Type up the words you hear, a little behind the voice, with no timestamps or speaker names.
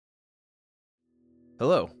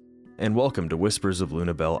Hello, and welcome to Whispers of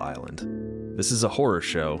Lunabell Island. This is a horror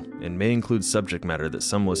show and may include subject matter that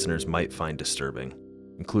some listeners might find disturbing,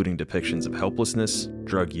 including depictions of helplessness,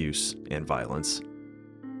 drug use, and violence.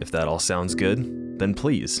 If that all sounds good, then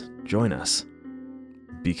please join us.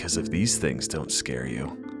 Because if these things don't scare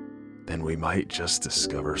you, then we might just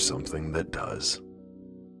discover something that does.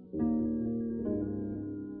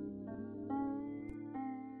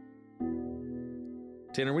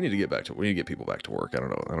 Tanner, we need to get people back to work. I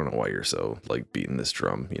don't know why you're so beating this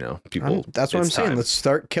drum. People. That's what I'm saying. Let's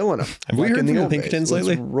start killing them. Have we heard from the Pinkertons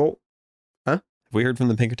lately? Huh? Have we heard from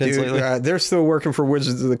the Pinkertons lately? They're still working for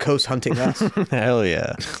Wizards of the Coast, hunting us. Hell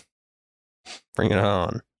yeah! Bring it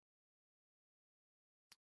on.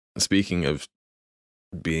 Speaking of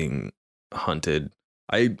being hunted,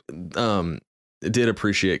 I did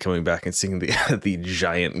appreciate coming back and seeing the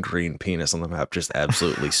giant green penis on the map just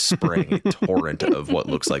absolutely spraying a torrent of what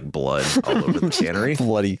looks like blood all over the cannery.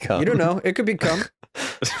 Bloody cum. You don't know. It could be cum.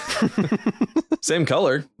 Same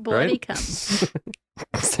color, Bloody right? cum.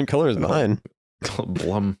 Same color as mine.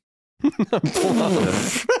 Blum. All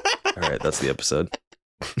right, that's the episode.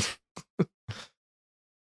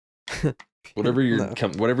 Whatever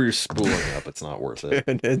you're spooling up, it's not worth it.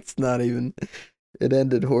 It's not even. It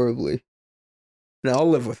ended horribly. No, I'll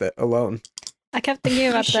live with it alone. I kept thinking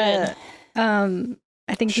about the I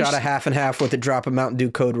think Shot a half and half with a drop of Mountain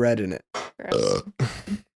Dew Code Red in it.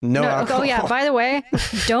 No alcohol. Oh yeah, by the way,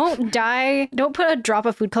 don't put a drop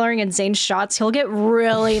of food coloring in Zane's shots. He'll get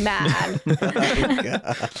really mad. Oh,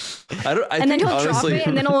 and then he'll drop it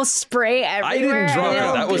and then it'll spray everywhere. I didn't drop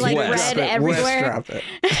it. That was Wes. red everywhere.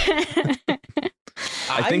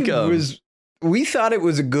 I think we thought it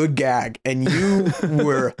was a good gag and you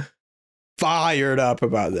were fired up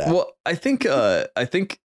about that. Well, I think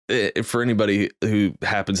for anybody who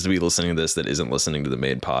happens to be listening to this that isn't listening to the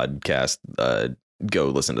main podcast, go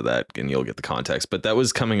listen to that and you'll get the context. But that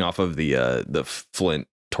was coming off of the Flint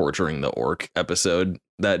torturing the orc episode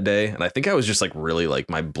that day, and I think I was just really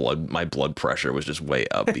my blood pressure was just way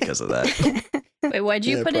up because of that. Wait, what'd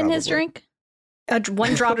you put in his drink?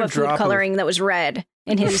 One drop of food coloring that was red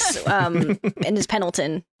in his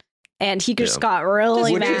Pendleton. And he just got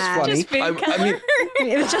really mad. Which is funny. I mean,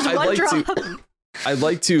 it was just one drop. I'd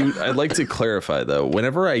like to clarify though.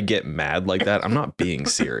 Whenever I get mad like that, I'm not being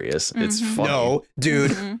serious. It's funny. No,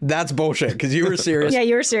 dude, that's bullshit. Because you were serious. Yeah,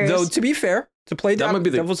 you were serious. Though to be fair, to play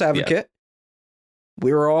devil's advocate,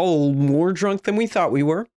 we were all more drunk than we thought we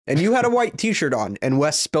were, and you had a white T-shirt on, and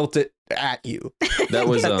Wes spilt it at you. That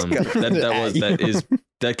was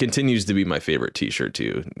that continues to be my favorite T-shirt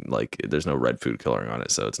too. There's no red food coloring on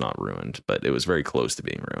it, so it's not ruined, but it was very close to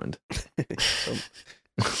being ruined.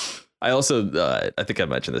 I also, I think I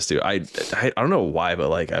mentioned this too. I don't know why,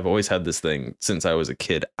 but I've always had this thing since I was a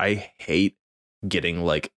kid. I hate getting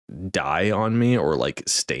dye on me or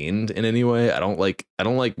stained in any way. I don't like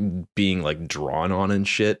being drawn on and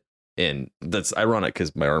shit. And that's ironic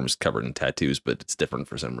because my arm's covered in tattoos, but it's different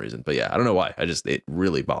for some reason. But yeah, I don't know why. It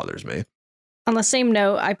really bothers me. On the same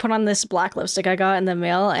note, I put on this black lipstick I got in the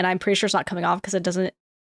mail, and I'm pretty sure it's not coming off because it doesn't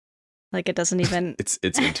even. It's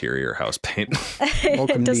interior house paint.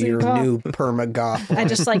 Welcome to your new perma goth. I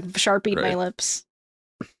just Sharpied my lips,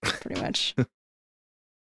 pretty much.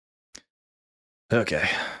 Okay,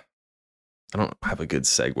 I don't have a good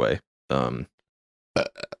segue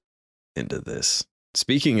into this.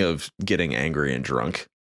 Speaking of getting angry and drunk,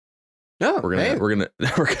 we're gonna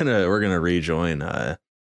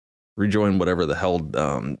rejoin whatever the hell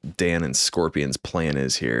Dan and Scorpion's plan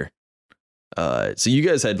is here. So you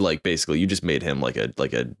guys had basically you just made him a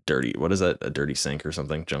dirty, what is that, a dirty sink or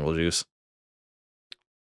something, jungle juice?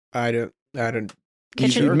 I don't.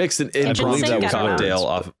 You mixed an impromptu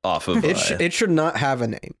cocktail off of it should not have a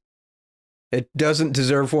name. It doesn't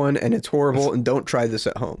deserve one, and it's horrible. And don't try this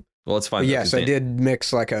at home. Well, it's fine. But yes, I did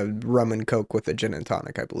mix a rum and coke with a gin and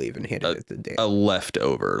tonic, I believe, and handed it to Dan. A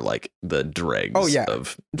leftover, the dregs. Oh yeah,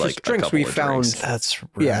 of just drinks we found. Drinks. That's right.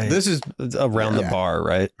 Yeah, this is around the bar,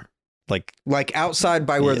 right? Outside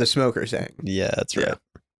by where the smokers hang. Yeah, that's right. Yeah.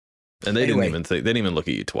 And they didn't even look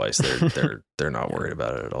at you twice. They're not worried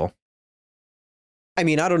about it at all. I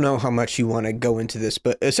mean, I don't know how much you want to go into this,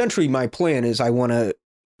 but essentially my plan is I want to,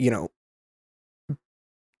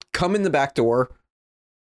 come in the back door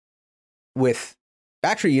with,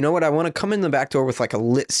 actually, you know what? I want to come in the back door with a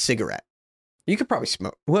lit cigarette. You could probably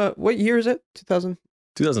smoke. What year is it? 2000?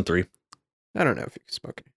 2003. I don't know if you can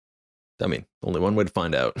smoke it. I mean, only one way to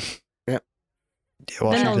find out. Yeah.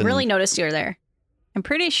 Then they'll really notice you're there. I'm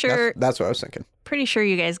pretty sure. That's what I was thinking. Pretty sure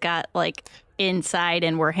you guys got inside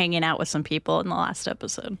and were hanging out with some people in the last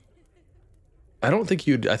episode. I don't think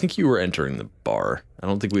I think you were entering the bar. I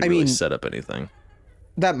don't think we'd really set up anything.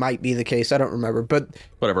 That might be the case. I don't remember, but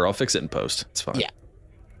whatever. I'll fix it in post. It's fine. Yeah.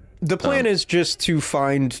 The plan is just to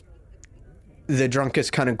find the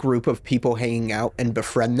drunkest kind of group of people hanging out and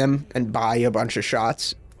befriend them and buy a bunch of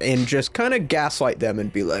shots and just kind of gaslight them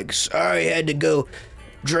and be like, sorry, I had to go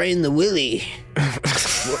drain the willy.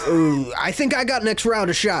 I think I got next round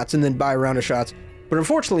of shots, and then buy a round of shots. But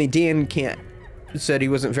unfortunately, Dan said he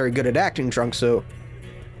wasn't very good at acting drunk, so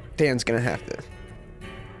Dan's gonna have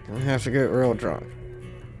to get real drunk.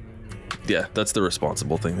 Yeah, that's the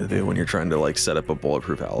responsible thing to do when you're trying to like set up a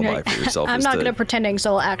bulletproof alibi for yourself. I'm not good at pretending,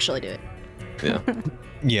 so I'll actually do it. Yeah.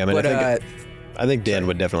 Yeah, I mean, I think Dan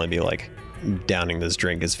would definitely be like downing this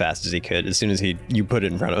drink as fast as he could. As soon as you put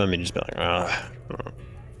it in front of him, he'd just be like,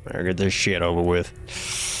 better get this shit over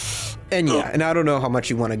with. And and I don't know how much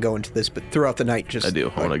you want to go into this, but throughout the night, just... I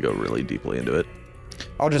do. I want to go really deeply into it.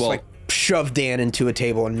 I'll just shove Dan into a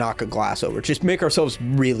table and knock a glass over. Just make ourselves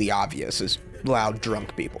really obvious as loud,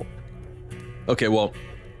 drunk people. Okay, well,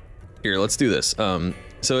 here, let's do this. So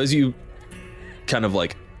as you kind of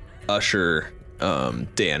like usher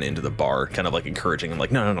Dan into the bar, kind of like encouraging him,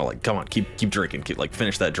 like, no, like, come on, keep drinking,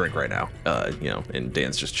 finish that drink right now. And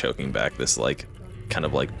Dan's just choking back this like kind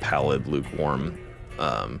of like pallid, lukewarm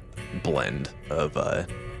blend of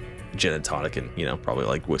gin and tonic and, probably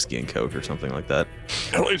like whiskey and Coke or something like that.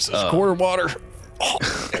 At least it's quarter water.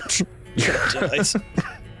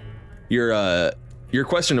 Your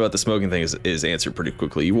question about the smoking thing is answered pretty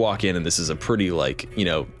quickly. You walk in and this is a pretty like,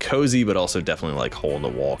 cozy, but also definitely like hole in the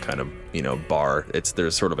wall kind of, bar.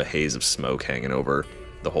 There's sort of a haze of smoke hanging over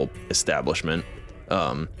the whole establishment.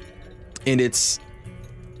 And it's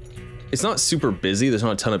not super busy. There's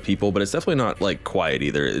not a ton of people, but it's definitely not like quiet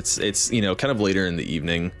either. It's kind of later in the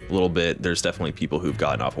evening a little bit. There's definitely people who've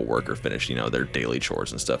gotten off of work or finished, their daily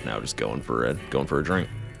chores and stuff now, just going for a drink.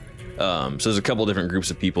 So there's a couple different groups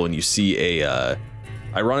of people, and you see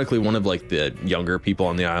ironically, one of like the younger people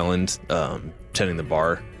on the island tending the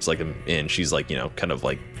bar. It's like, and she's like, kind of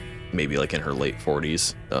like maybe like in her late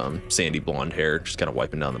 40s, sandy blonde hair, just kind of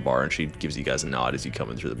wiping down the bar, and she gives you guys a nod as you come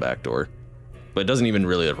in through the back door. But it doesn't even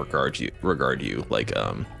really regard you like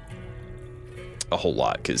a whole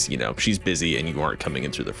lot, because she's busy and you aren't coming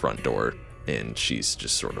in through the front door, and she's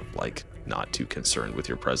just sort of like not too concerned with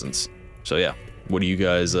your presence. So yeah, what do you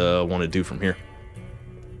guys want to do from here?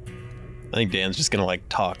 I think Dan's just gonna like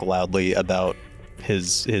talk loudly about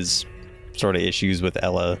his sort of issues with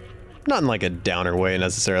Ella, not in like a downer way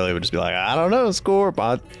necessarily, but just be like, I don't know, Scorp,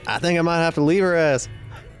 I think I might have to leave her ass.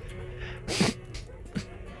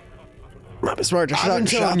 Might be smart to shop around.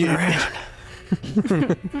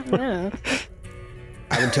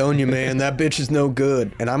 I've been telling you, man, that bitch is no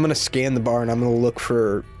good. And I'm gonna scan the bar and I'm gonna look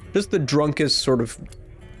for just the drunkest sort of,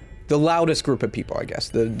 the loudest group of people, I guess.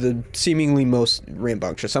 The seemingly most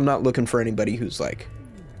rambunctious. I'm not looking for anybody who's like,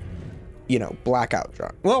 blackout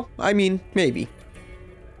drunk. Well, I mean, maybe.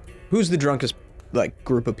 Who's the drunkest like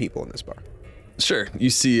group of people in this bar? Sure. You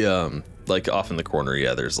see, like off in the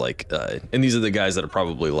corner, there's like, and these are the guys that are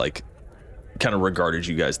probably like kind of regarded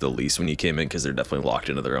you guys the least when you came in, because they're definitely locked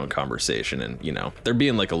into their own conversation, and they're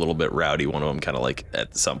being like a little bit rowdy. One of them kind of like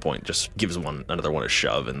at some point just gives another one a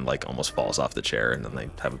shove and like almost falls off the chair, and then they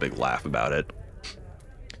have a big laugh about it.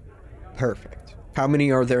 Perfect. How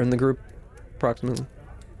many are there in the group approximately?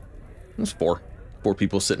 There's four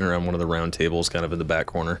people sitting around one of the round tables kind of in the back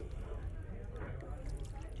corner.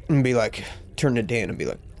 And be like, turn to Dan and be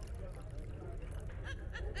like,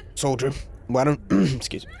 soldier, why don't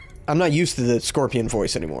excuse me, I'm not used to the scorpion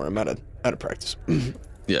voice anymore. I'm out of practice.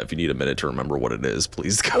 Yeah, if you need a minute to remember what it is,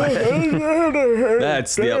 please go ahead.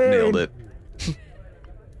 Nailed it.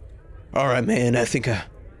 All right, man. I think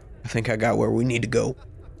I got where we need to go.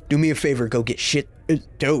 Do me a favor. Go get shit.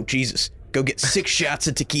 Oh, Jesus. Go get 6 shots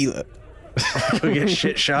of tequila. Go get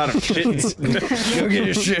shit shot of shits. Go get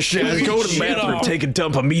your shit shot. Go to the bathroom. Take a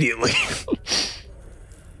dump immediately.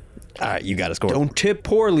 All right, you got to score. Don't tip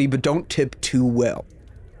poorly, but don't tip too well.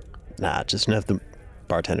 Nah, just enough the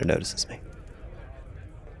bartender notices me.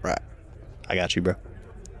 Right. I got you, bro.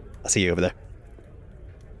 I'll see you over there.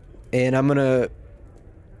 And I'm gonna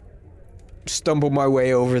stumble my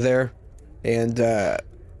way over there and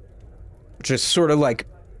just sort of like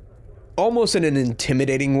almost in an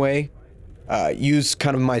intimidating way, use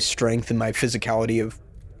kind of my strength and my physicality of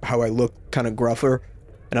how I look kind of gruffer,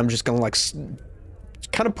 and I'm just gonna like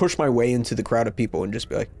kind of push my way into the crowd of people and just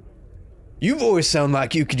be like, you boys sound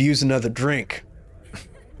like you could use another drink.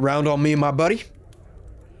 Round on me and my buddy?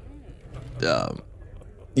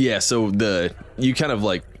 Yeah, so you kind of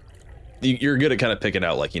like, you're good at kind of picking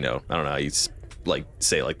out like, I don't know, he's like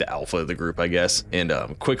say like the alpha of the group, I guess. And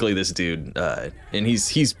quickly this dude, and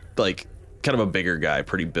he's like kind of a bigger guy,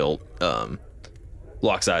 pretty built,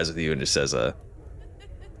 locks eyes with you and just says,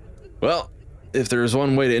 well, if there's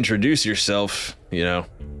one way to introduce yourself, you know,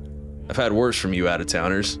 I've had worse from you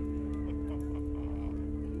out-of-towners.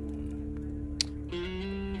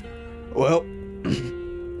 Well,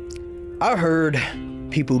 I heard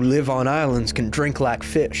people who live on islands can drink like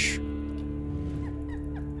fish.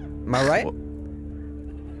 Am I right?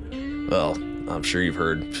 Well, I'm sure you've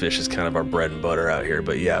heard fish is kind of our bread and butter out here,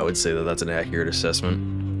 but yeah, I would say that that's an accurate assessment.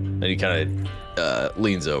 And he kind of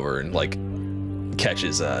leans over and like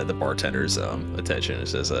catches the bartender's attention and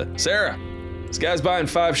says, Sarah, this guy's buying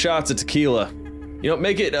 5 shots of tequila. You know,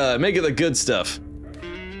 make it the good stuff.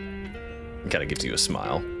 And kind of gives you a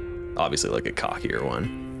smile, obviously like a cockier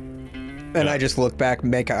one. And I just look back,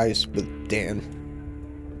 make eyes with Dan.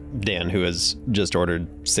 Dan, who has just ordered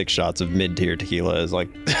 6 shots of mid-tier tequila, is like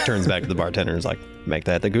turns back to the bartender and is like, make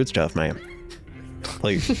that the good stuff, man.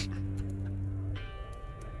 Please.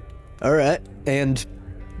 All right. And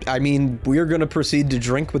I mean, we're going to proceed to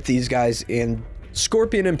drink with these guys, and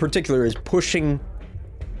Scorpion in particular is pushing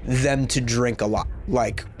them to drink a lot.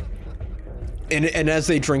 Like, and as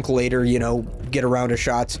they drink later, you know, get a round of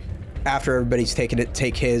shots after everybody's taken it,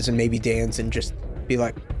 take his and maybe Dan's, and just be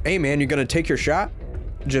like, hey man, you're going to take your shot?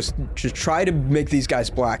 Just try to make these guys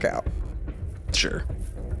black out. Sure.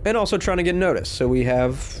 And also trying to get noticed. So we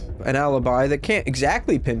have an alibi that can't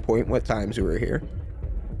exactly pinpoint what times we were here.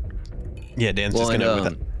 Yeah, Dan's just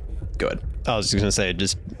gonna. Go ahead. I was just gonna say,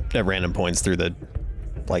 just at random points through the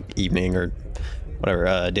like evening or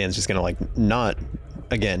whatever. Dan's just gonna like not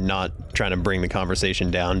trying to bring the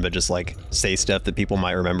conversation down, but just like say stuff that people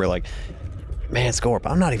might remember. Like, man, Scorp,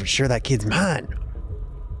 I'm not even sure that kid's mine.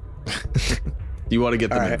 You want to get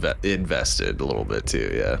them invested a little bit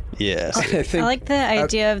too, yeah. Yes. I like the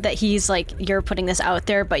idea of that he's like, you're putting this out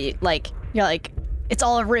there, but you're like, it's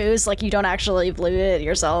all a ruse. Like, you don't actually believe it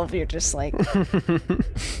yourself. You're just like,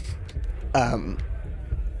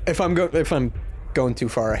 if I'm going too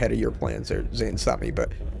far ahead of your plans there, Zane, stop me.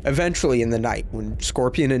 But eventually in the night, when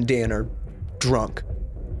Scorpion and Dan are drunk,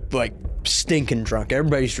 like stinking drunk,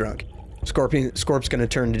 everybody's drunk, Scorp's gonna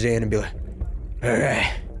turn to Dan and be like, all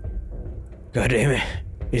right, God damn it,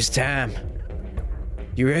 it's time.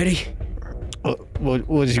 You ready?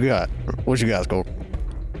 What you got? What you got, Scorp?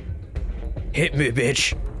 Hit me,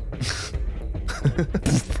 bitch.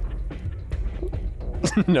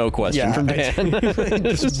 No question from Dan. And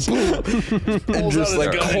just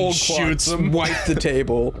like a cold shoots him, wipe the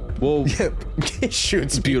table. Whoa.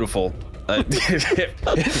 Shoots. Beautiful. Hit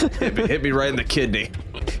me right in the kidney.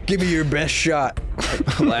 Give me your best shot.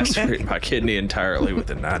 Lacerate my kidney entirely with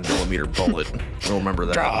a 9mm bullet. I'll remember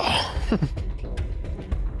that.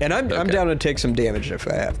 And I'm down to take some damage if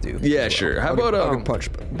I have to. Yeah, sure. How about I'll get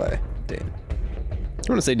punched by Dan. I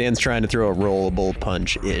want to say Dan's trying to throw a rollable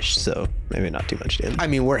punch-ish, so maybe not too much damage. I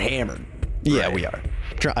mean, we're hammered. Yeah, we are.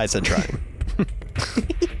 I said trying.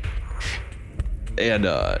 And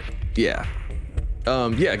yeah. I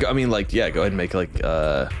mean, like, yeah, go ahead and make like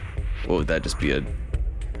what would that just be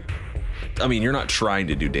I mean, you're not trying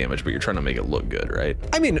to do damage, but you're trying to make it look good, right?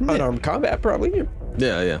 I mean, unarmed combat probably.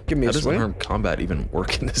 Yeah. Give me a swing. How does unarmed combat even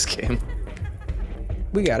work in this game?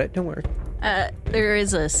 We got it, don't worry. There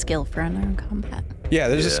is a skill for unarmed combat. Yeah,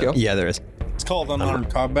 there's a skill. Yeah, there is. It's called unarmed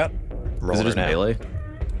combat. Is it just melee?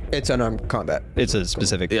 It's unarmed combat. It's a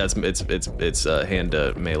specific. Yeah, it's hand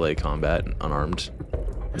to melee combat, unarmed.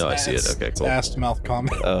 No, I see it. Okay, cool. Ass to mouth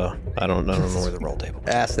combat. I don't know where the roll table.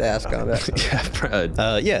 Ass to ass combat.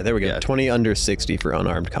 Yeah, there we go. Yeah. 20 under 60 for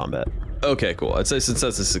unarmed combat. Okay, cool. I'd say since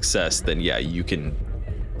that's a success, then yeah, you can,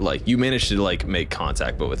 like, you managed to like make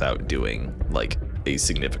contact, but without doing like a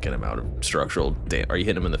significant amount of structural damage. Are you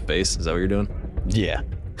hitting him in the face? Is that what you're doing? Yeah.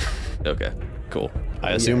 Okay, cool.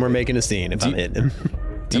 I assume we're making a scene if I'm hitting him.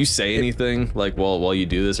 Do you say anything like while you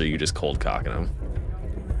do this, or are you just cold cocking him?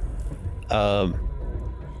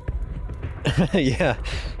 Yeah. You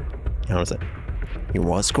know what I'm saying? You know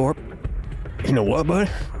what, Scorp? You know what, bud?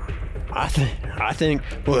 I think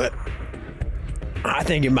what? I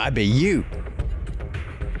think it might be you.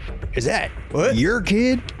 Is that what? Your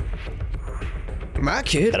kid? My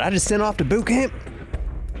kid? That I just sent off to boot camp?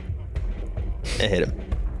 I hit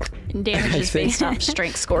him. Damage is based off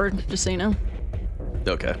strength scored, just so you know.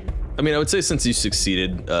 Okay. I mean, I would say since you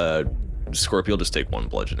succeeded, Scorpio will just take 1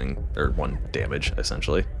 bludgeoning, or 1 damage,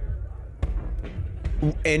 essentially.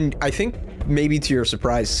 And I think maybe to your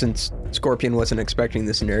surprise, since Scorpion wasn't expecting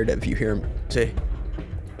this narrative, you hear him say,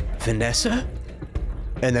 Vanessa?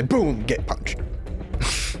 And then boom, get punched.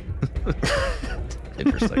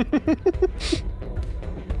 Interesting.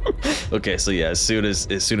 Okay, so yeah, as soon as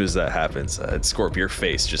that happens, Scorp, your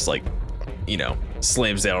face just like,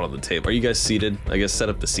 slams down on the table. Are you guys seated? I guess set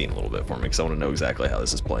up the scene a little bit for me, because I want to know exactly how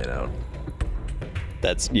this is playing out.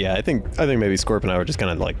 I think maybe Scorp and I were just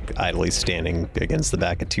kind of like idly standing against the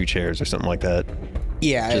back of two chairs or something like that.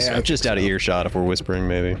 Yeah, Just out of earshot if we're whispering,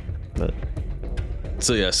 maybe. But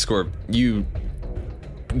So yeah, Scorp, you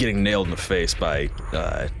getting nailed in the face by.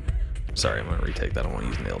 Sorry, I'm gonna retake that. I don't want to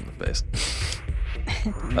use nailed in the face.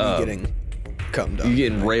 getting cummed up. You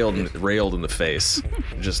getting railed in the face.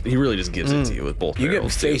 He really just gives it to you with both You get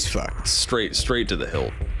barrels, face too. fucked. Straight to the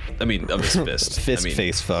hilt. I mean, of his fist.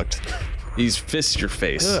 face fucked. He's fist your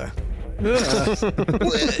face. Ugh.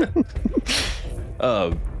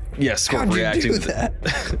 Yeah, Scorp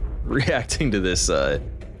reacting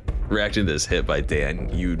to this hit by Dan,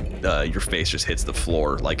 your face just hits the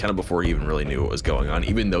floor, like kind of before you even really knew what was going on,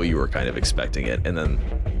 even though you were kind of expecting it. And then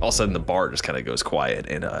all of a sudden the bar just kind of goes quiet,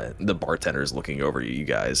 and the bartender is looking over you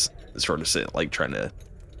guys, sort of sit, like trying to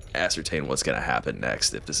ascertain what's going to happen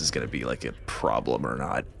next, if this is going to be like a problem or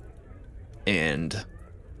not. And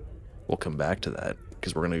we'll come back to that,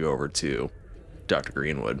 because we're going to go over to Dr.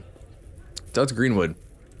 Greenwood. Dr. Greenwood,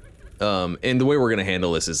 and the way we're going to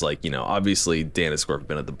handle this is like, obviously Dan and Scorp have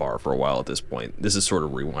been at the bar for a while at this point. This is sort of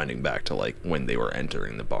rewinding back to like when they were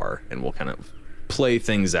entering the bar, and we'll kind of play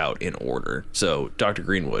things out in order. So, Dr.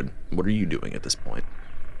 Greenwood, what are you doing at this point?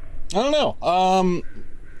 I don't know.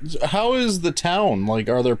 How is the town? Like,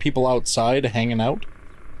 are there people outside hanging out?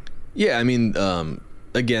 Yeah, I mean,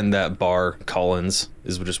 again, that bar, Collins,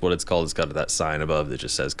 is just what it's called. It's got that sign above that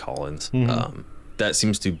just says Collins. Mm-hmm. That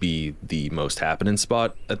seems to be the most happening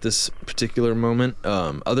spot at this particular moment.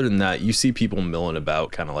 Other than that, you see people milling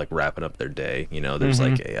about, kind of like wrapping up their day. There's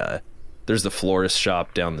like there's the florist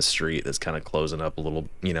shop down the street that's kind of closing up a little,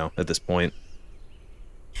 at this point.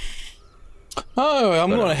 Oh,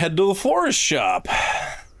 I'm going to head to the florist shop.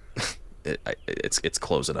 It's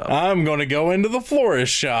closing up. I'm going to go into the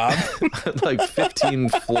florist shop. Like 15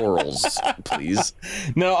 florals, please.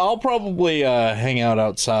 No, I'll probably hang out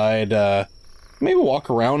outside. Maybe walk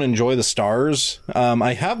around, enjoy the stars.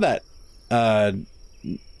 I have that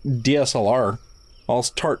DSLR. I'll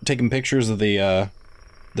start taking pictures of the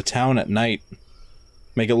town at night.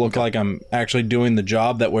 Make it look like I'm actually doing the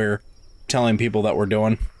job that we're telling people that we're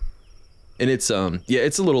doing. And it's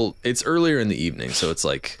it's earlier in the evening, so it's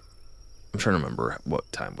like, I'm trying to remember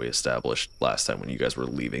what time we established last time when you guys were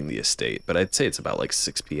leaving the estate, but I'd say it's about like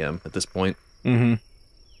 6 p.m. at this point. Mm-hmm.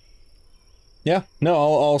 Yeah, no,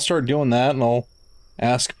 I'll start doing that, and I'll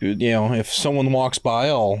ask, if someone walks by,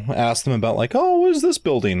 I'll ask them about like, oh, what is this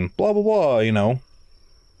building? Blah, blah, blah,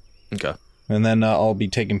 Okay. And then I'll be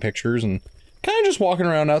taking pictures and kind of just walking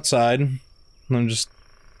around outside. And I'm just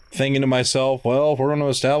thinking to myself, well, if we're going to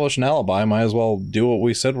establish an alibi, might as well do what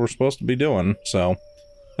we said we're supposed to be doing. So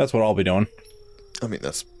that's what I'll be doing. I mean,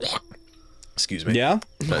 that's... Excuse me. Yeah?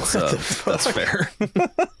 That's fair.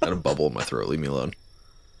 Got a bubble in my throat. Leave me alone.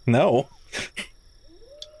 No.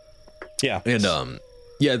 Yeah. And,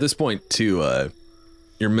 at this point, too,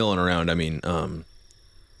 you're milling around. I mean, and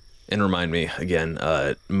remind me again,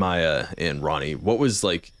 Maya and Ronnie, what was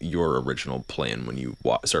like your original plan when you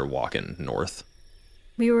started walking north?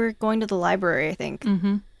 We were going to the library, I think.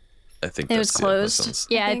 Mm-hmm. I think it was closed.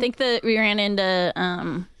 Yeah, I think that we ran into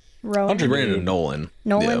Rowan. We ran into Nolan.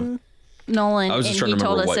 Nolan. Nolan, I was just and trying he to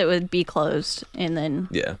told remember us it would be closed, and then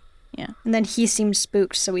yeah. And then he seemed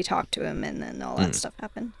spooked, so we talked to him, and then all that stuff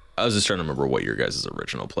happened. I was just trying to remember what your guys'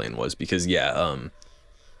 original plan was, because Dr.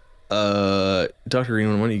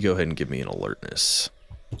 Greenwood, why don't you go ahead and give me an alertness?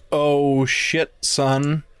 Oh shit,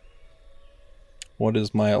 son. What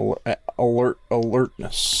is my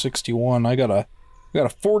alertness? 61. I got a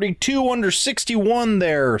 42 under 61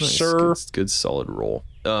 there, Nice, sir. Good solid roll.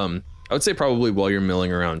 I would say probably while you're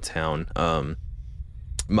milling around town,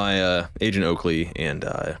 my Agent Oakley and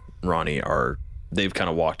Ronnie they've kind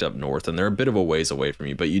of walked up north, and they're a bit of a ways away from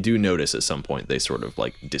you, but you do notice at some point they sort of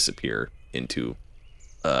like disappear into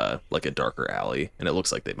like a darker alley, and it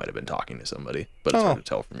looks like they might have been talking to somebody, but it's hard to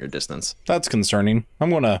tell from your distance. That's concerning.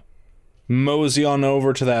 I'm gonna mosey on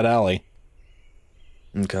over to that alley.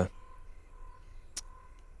 Okay.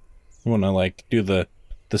 I'm gonna like do the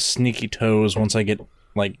sneaky toes once I get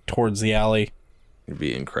like towards the alley. You'd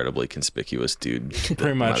be incredibly conspicuous, dude.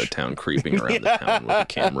 Pretty much. Out of town, creeping around the town with a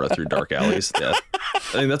camera through dark alleys. Yeah, I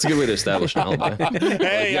think that's a good way to establish an alibi.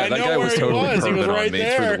 Hey, I that know guy where was he totally was. He was right me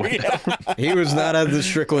there. through the window. He was not at the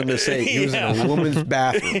Strickland estate. He was in a woman's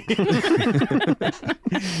bathroom.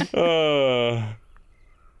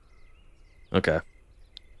 Okay.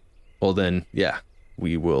 Well then,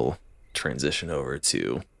 we will transition over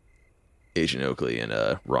to Agent Oakley and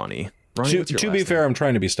Ronnie. Ronnie, to be fair, I'm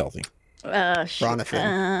trying to be stealthy.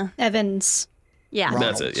 Ronathan. Evans. Yeah.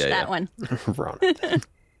 That's it. Yeah, that one.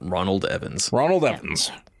 Ronald Evans. Ronald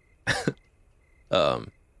Evans.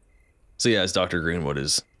 So yeah, as Dr. Greenwood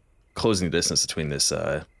is closing the distance between this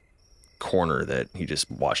corner that he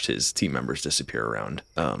just watched his team members disappear around,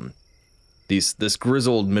 this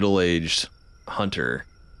grizzled middle-aged hunter,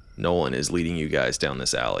 Nolan, is leading you guys down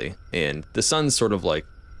this alley, and the sun's sort of like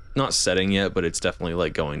not setting yet, but it's definitely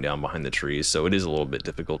like going down behind the trees, so it is a little bit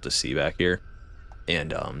difficult to see back here.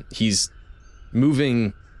 And he's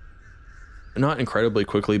moving not incredibly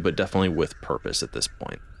quickly, but definitely with purpose at this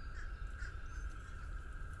point.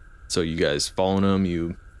 So you guys following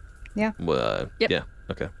him? Yeah. Yep. Yeah.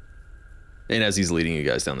 Okay. And as he's leading you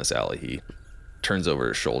guys down this alley, he turns over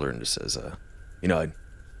his shoulder and just says, I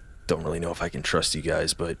don't really know if I can trust you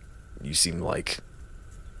guys, but you seem like,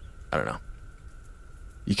 I don't know.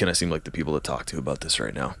 You kind of seem like the people to talk to about this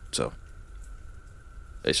right now. So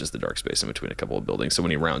it's just the dark space in between a couple of buildings. So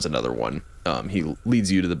when he rounds another one, he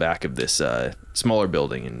leads you to the back of this smaller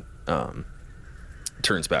building and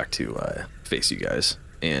turns back to face you guys.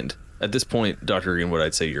 And at this point, Dr. Greenwood,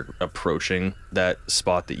 I'd say you're approaching that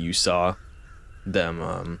spot that you saw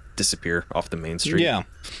them disappear off the main street. Yeah.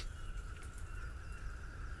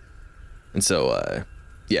 And so,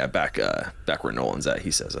 back where Nolan's at,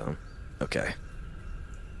 he says, okay.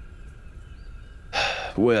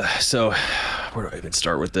 Well, so where do I even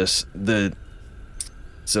start with this?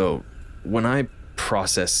 So when I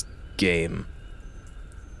process game,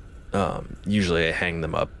 usually I hang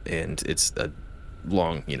them up, and it's a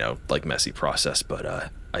long, like messy process,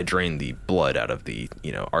 but I drain the blood out of the,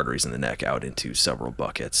 arteries in the neck out into several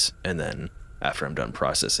buckets, and then after I'm done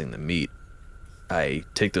processing the meat, I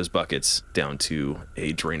take those buckets down to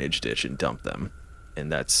a drainage ditch and dump them,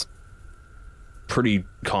 and that's pretty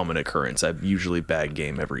common occurrence. I usually bag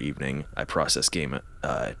game every evening. I process game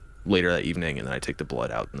later that evening, and then I take the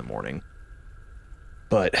blood out in the morning.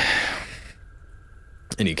 And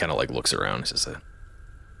he kind of like looks around. He says, a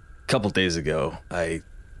couple days ago, I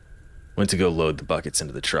went to go load the buckets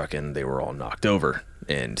into the truck, and they were all knocked over,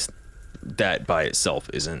 and that by itself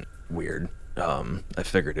isn't weird. I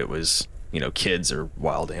figured it was, kids or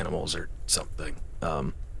wild animals or something.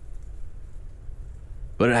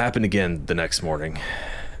 But it happened again the next morning,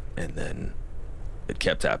 and then it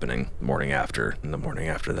kept happening the morning after, and the morning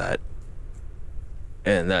after that.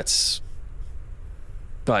 And that's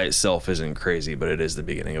by itself isn't crazy, but it is the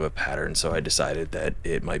beginning of a pattern, so I decided that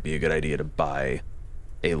it might be a good idea to buy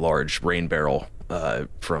a large rain barrel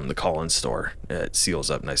from the Collins store. It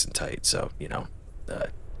seals up nice and tight, so,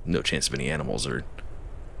 no chance of any animals or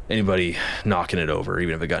anybody knocking it over.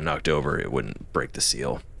 Even if it got knocked over, it wouldn't break the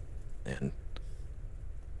seal. And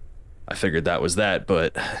I figured that was that,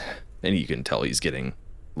 and you can tell he's getting,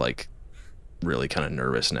 like, really kind of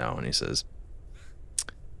nervous now, and he says,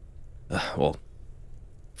 well,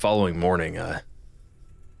 following morning,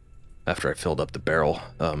 after I filled up the barrel,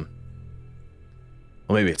 well,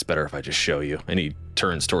 maybe it's better if I just show you. And he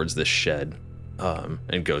turns towards this shed,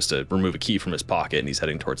 and goes to remove a key from his pocket, and he's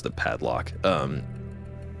heading towards the padlock.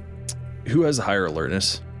 Who has a higher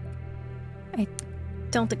alertness? I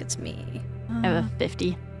don't think it's me. I have a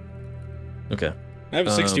 50. Okay. I have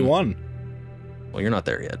a 61. Well, you're not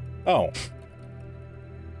there yet. Oh.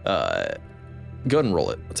 Go ahead and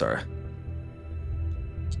roll it. That's all right.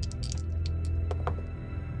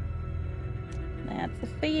 That's a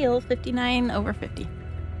fail. 59 over 50.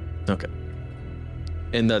 Okay.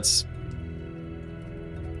 And that's...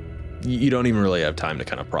 You don't even really have time to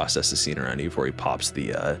kind of process the scene around you before he pops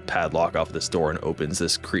the padlock off this door and opens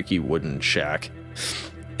this creaky wooden shack.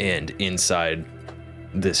 And inside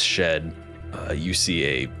this shed, you see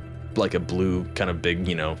a blue kind of big,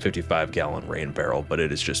 55-gallon rain barrel, but it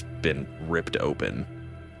has just been ripped open,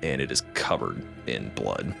 and it is covered in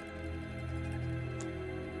blood.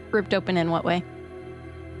 Ripped open in what way?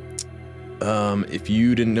 If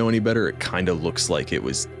you didn't know any better, it kind of looks like it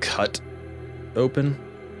was cut open.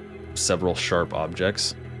 Several sharp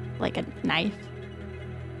objects. Like a knife?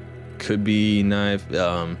 Could be knife.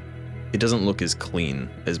 It doesn't look as clean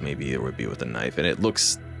as maybe it would be with a knife, and it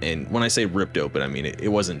looks, and when I say ripped open, I mean it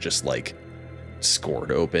wasn't just like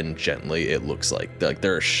scored open gently. It looks like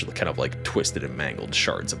there are kind of like twisted and mangled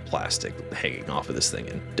shards of plastic hanging off of this thing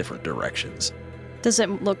in different directions. Does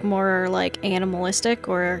it look more like animalistic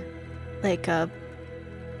or like I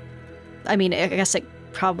guess it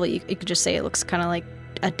probably, you could just say it looks kind of like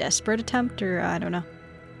a desperate attempt, or I don't know.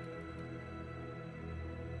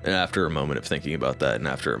 And after a moment of thinking about that, and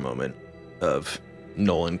after a moment of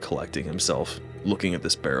Nolan collecting himself, looking at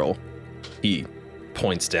this barrel, he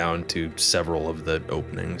points down to several of the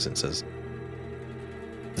openings and says,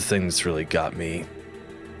 the thing that's really got me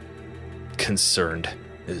concerned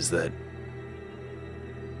is that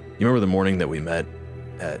you remember the morning that we met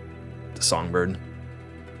at the Songbird?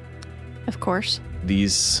 Of course.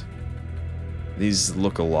 These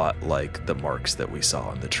look a lot like the marks that we saw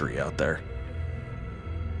on the tree out there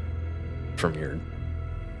from your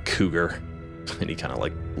cougar. And he kind of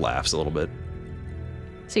like laughs a little bit.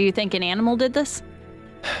 So you think an animal did this?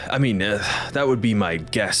 I mean, that would be my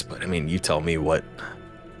guess, but I mean, you tell me what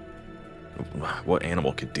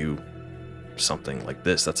animal could do something like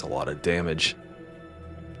this. That's a lot of damage.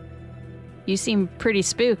 You seem pretty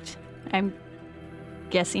spooked. I'm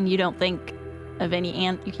guessing you don't think of any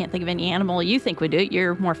you can't think of any animal you think would do it.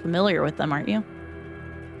 You're more familiar with them, aren't you?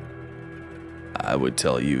 I would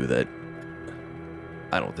tell you that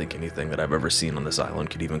I don't think anything that I've ever seen on this island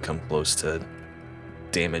could even come close to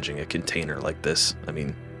damaging a container like this. I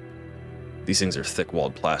mean, these things are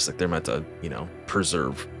thick-walled plastic. They're meant to,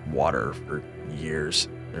 preserve water for years.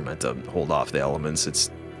 They're meant to hold off the elements.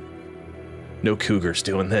 It's no cougars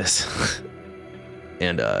doing this.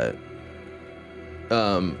 And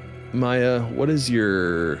Maya, what is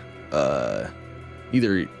your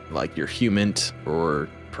either like your human or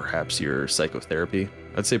perhaps your psychotherapy?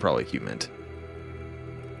 I'd say probably human.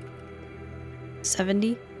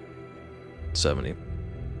 70. 70.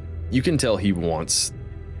 You can tell he's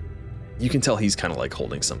kind of like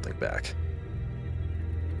holding something back.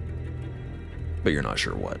 But you're not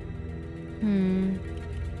sure what.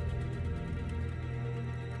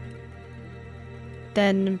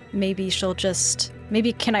 Then maybe she'll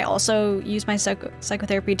maybe can I also use my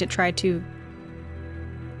psychotherapy to try to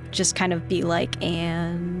just kind of be like,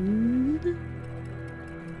 and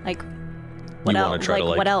like what else?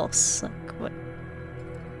 What else? Like what?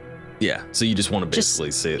 Yeah, so you just want to basically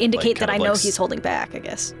say indicate that I know he's holding back, I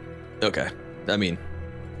guess. Okay. I mean,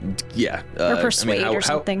 yeah. Or persuade or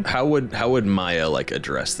something. How would Maya like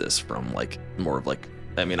address this from like more of like,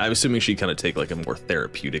 I mean, I'm assuming she kind of take like a more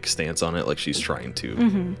therapeutic stance on it, like she's trying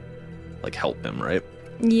to like help him, right?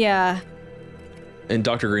 Yeah. And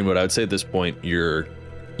Dr. Greenwood, I would say at this point you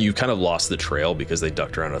kind of lost the trail because they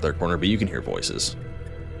ducked around another corner, but you can hear voices.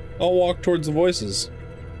 I'll walk towards the voices.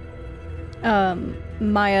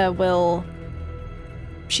 Maya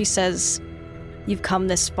she says, "You've come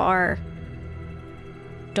this far.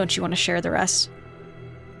 Don't you want to share the rest?"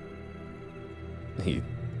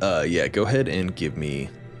 Yeah, go ahead and give me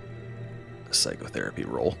a psychotherapy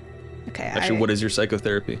roll. Okay. Actually, what is your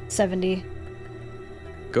psychotherapy? 70.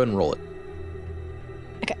 Go ahead and roll it.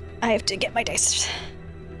 Okay, I have to get my dice.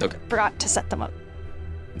 Okay. Forgot to set them up.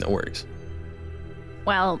 No worries.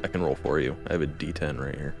 Well, I can roll for you. I have a D10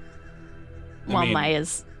 right here. while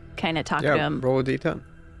Maya's kind of talking to him. Roll a D10.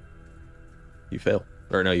 You fail.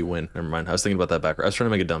 Or no, you win. Never mind. I was thinking about that backwards. I was trying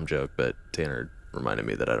to make a dumb joke, but Tanner reminded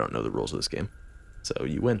me that I don't know the rules of this game. So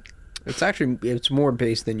you win. It's more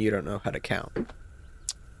based than you don't know how to count.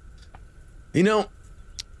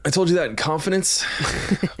 I told you that in confidence.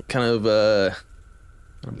 kind of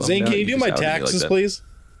Zane, can you do my taxes, please?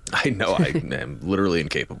 I know I am literally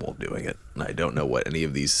incapable of doing it. And I don't know what any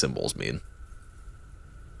of these symbols mean.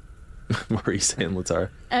 What were you saying, Latara?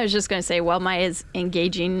 I was just going to say, while Maya's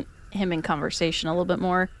engaging him in conversation a little bit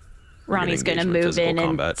more, Ronnie's going to move in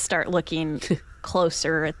and start looking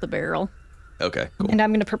closer at the barrel. Okay, cool. And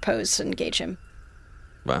I'm going to propose to engage him.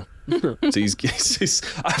 Wow. So he's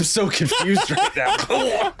I'm so confused right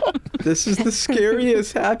now. This is the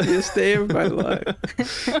scariest, happiest day of my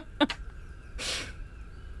life.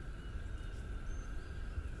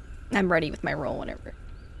 I'm ready with my roll whenever.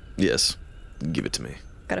 Yes. Give it to me.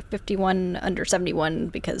 Got a 51 under 71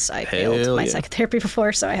 because I failed my psychotherapy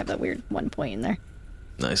before, so I have that weird 1 point in there.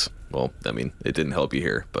 Nice. Well, I mean, it didn't help you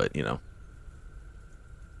here, but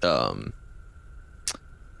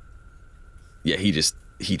yeah, he just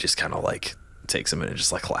kind of like takes a minute and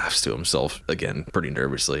just like laughs to himself again, pretty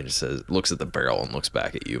nervously, and just looks at the barrel and looks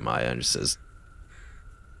back at you, Maya, and just says,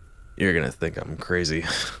 "You're gonna think I'm crazy,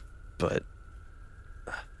 but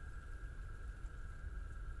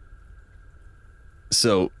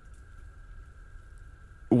so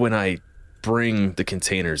when I bring the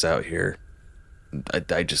containers out here,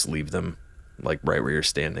 I just leave them like right where you're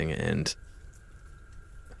standing, and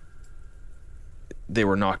they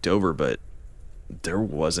were knocked over, but there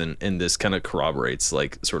wasn't, and this kind of corroborates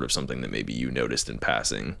like sort of something that maybe you noticed in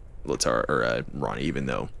passing, Latar or Ronnie, even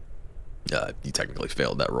though you technically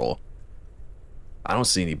failed that roll. I don't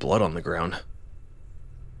see any blood on the ground.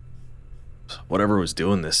 Whatever was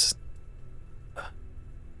doing this,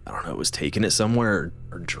 I don't know, it was taking it somewhere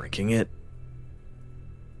or drinking it.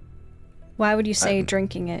 Why would you say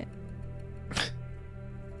drinking it?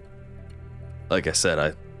 Like I said,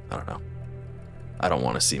 I don't know. I don't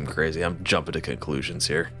want to seem crazy. I'm jumping to conclusions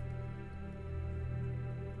here.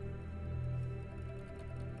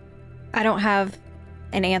 I don't have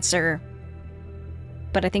an answer,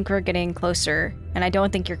 but I think we're getting closer, and I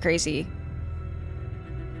don't think you're crazy.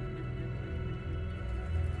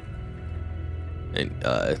 And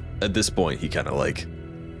at this point, he kind of like,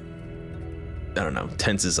 I don't know,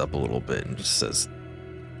 tenses up a little bit and just says,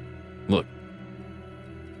 look,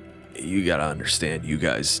 you gotta understand, you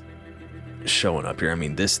guys showing up here. I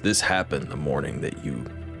mean, this happened the morning that you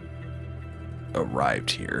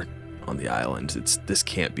arrived here on the island. This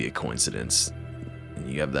can't be a coincidence. And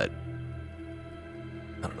you have that,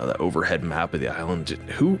 I don't know, that overhead map of the island.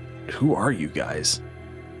 Who are you guys?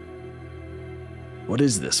 What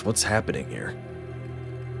is this? What's happening here?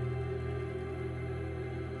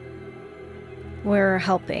 We're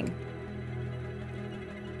helping.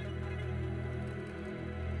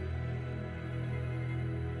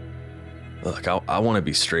 Look, I want to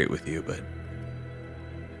be straight with you, but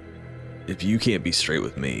if you can't be straight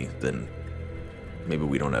with me, then maybe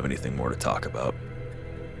we don't have anything more to talk about.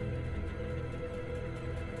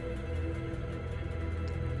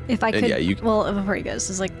 If I And could, yeah, well, before he goes,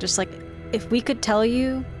 it's like, just like, if we could tell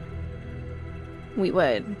you, we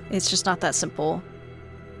would. It's just not that simple.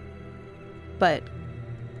 But,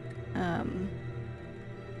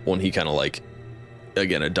 When he kind of like,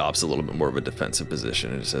 again, adopts a little bit more of a defensive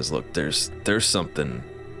position and says, look, there's something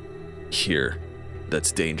here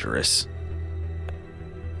that's dangerous.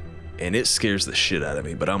 And it scares the shit out of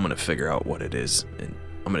me, but I'm going to figure out what it is. And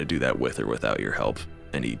I'm going to do that with or without your help.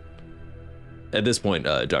 And he, at this point,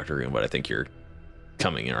 Dr. Greenwood, I think you're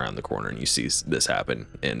coming around the corner and you see this happen.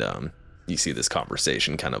 And you see this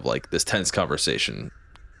conversation, kind of like this tense conversation.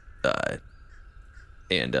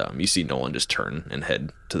 And you see Nolan just turn and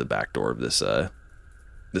head to the back door of this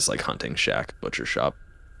like hunting shack, butcher shop.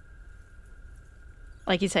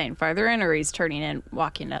 Like he's heading farther in, or he's turning and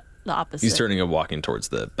walking up the opposite? He's turning and walking towards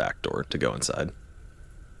the back door to go inside.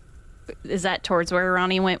 Is that towards where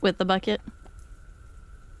Ronnie went with the bucket?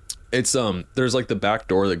 It's there's like the back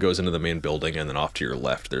door that goes into the main building, and then off to your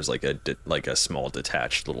left there's like a small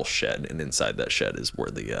detached little shed, and inside that shed is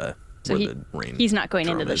where the rain. He's not going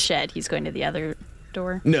into drum the is. shed. He's going to the other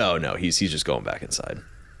door. No, he's just going back inside.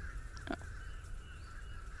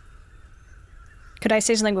 could I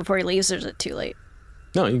say something before he leaves, or is it too late?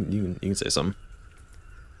 No, you can say something.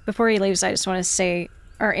 Before he leaves, I just want to say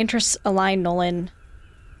our interests align, Nolan.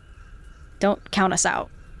 Don't count us out.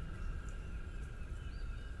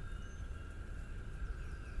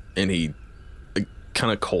 And he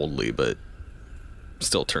kind of coldly, but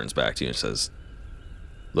still turns back to you and says,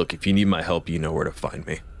 look, if you need my help, you know where to find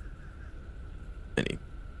me. And he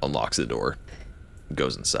unlocks the door,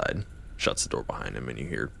 goes inside, shuts the door behind him, and you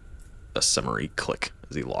hear a summary click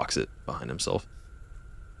as he locks it behind himself.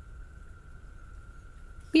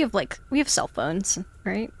 We have cell phones,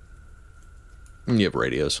 right? And you have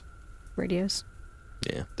radios. Radios.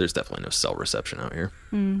 Yeah, there's definitely no cell reception out here.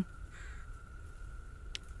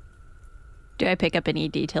 Do I pick up any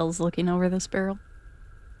details looking over this barrel?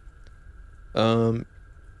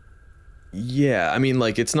 Yeah, I mean,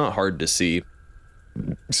 like, it's not hard to see.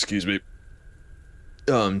 Excuse me.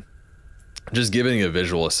 Just giving a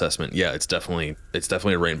visual assessment, yeah, it's definitely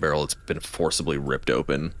a rain barrel. It's been forcibly ripped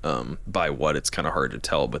open. By what, it's kind of hard to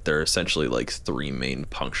tell, but there are essentially like three main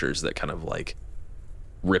punctures that kind of like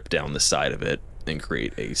rip down the side of it and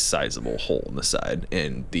create a sizable hole in the side.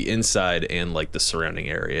 And the inside and like the surrounding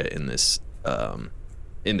area in this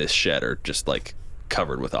shed are just like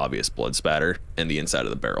covered with obvious blood spatter, and the inside of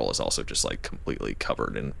the barrel is also just like completely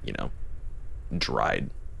covered in, dried,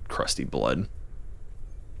 crusty blood.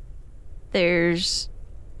 There's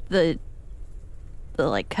the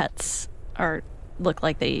like cuts look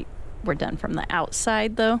like they were done from the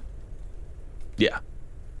outside though. Yeah.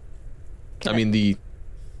 I mean, the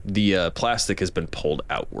plastic has been pulled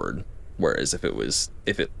outward, whereas if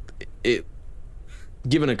it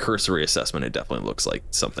given a cursory assessment, it definitely looks like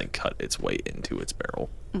something cut its way into its barrel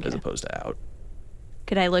as opposed to out.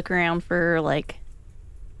 Could I look around for like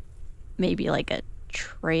maybe like a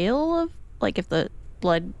trail of, like, if the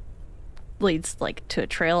blood leads like to a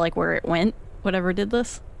trail, like where it went, whatever did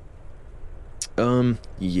this?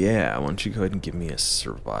 Yeah, why don't you go ahead and give me a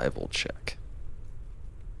survival check.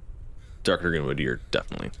 Dr. Greenwood, you're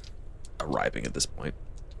definitely arriving at this point.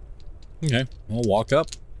 Okay, I'll walk up.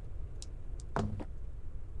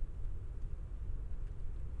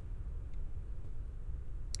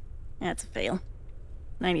 That's a fail.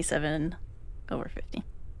 97 over 50.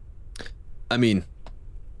 I mean,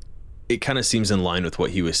 it kind of seems in line with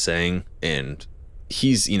what he was saying, and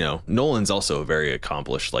he's, Nolan's also a very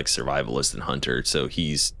accomplished like survivalist and hunter, so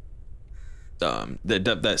he's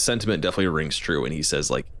that sentiment definitely rings true, and he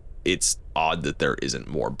says like it's odd that there isn't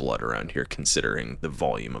more blood around here considering the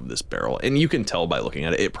volume of this barrel. And you can tell by looking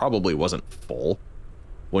at it, it probably wasn't full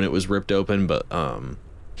when it was ripped open, but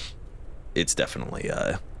it's definitely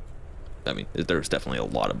there's definitely a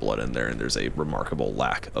lot of blood in there, and there's a remarkable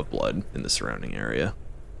lack of blood in the surrounding area,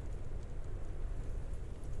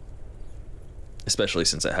 especially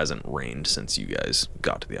since it hasn't rained since you guys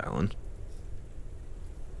got to the island.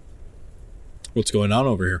 What's going on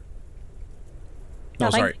over here?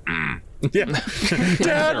 Nothing. Oh, sorry. Yeah.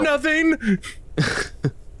 Dad, nothing.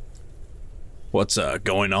 What's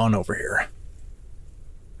going on over here?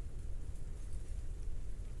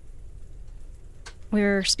 We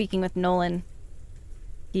were speaking with Nolan.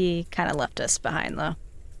 He kind of left us behind, though.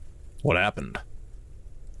 What happened?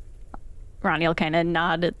 Ronnie will kind of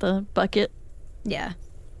nod at the bucket. Yeah.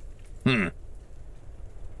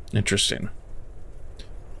 Interesting.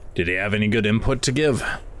 Did he have any good input to give?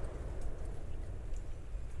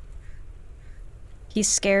 He's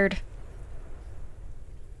scared.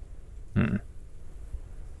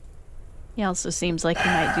 He also seems like he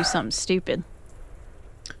might do something stupid.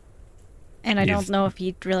 And I don't know if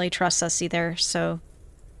he really trusts us either, so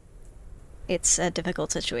it's a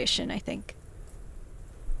difficult situation, I think.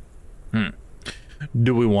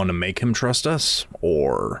 Do we want to make him trust us,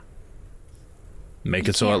 or make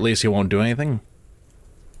it so at least he won't do anything?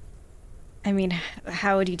 I mean,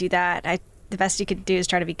 how would you do that? The best you could do is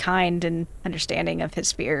try to be kind and understanding of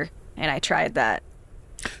his fear, and I tried that.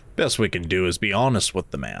 Best we can do is be honest with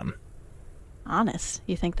the man. Honest?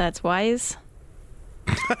 You think that's wise?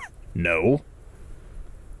 No.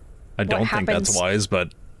 I don't think that's wise,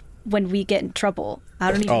 but... When we get in trouble,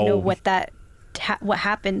 I don't even know what what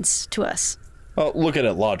happens to us. Well, look at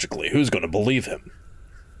it logically. Who's going to believe him?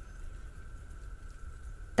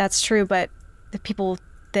 That's true, but the people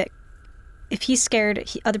that... If he's scared,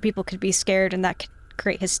 other people could be scared, and that could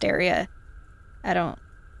create hysteria. I don't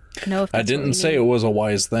know if that's I didn't say it was a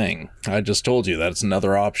wise thing. I just told you that's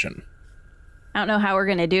another option. I don't know how we're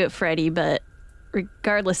going to do it, Freddy, but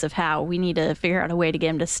regardless of how, we need to figure out a way to get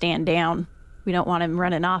him to stand down. We don't want him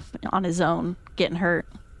running off on his own, getting hurt.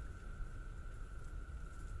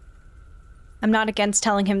 I'm not against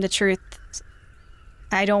telling him the truth.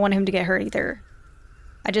 I don't want him to get hurt either.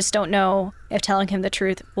 I just don't know if telling him the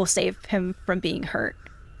truth will save him from being hurt.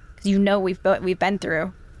 Because we've been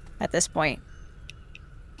through at this point.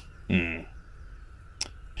 I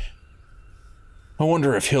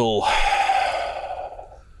wonder if he'll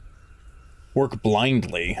work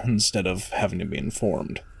blindly instead of having to be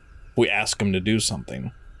informed. If we ask him to do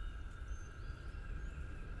something.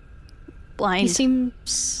 Blind. He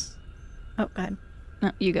seems... Oh, go ahead.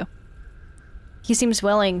 No, you go. He seems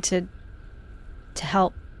willing to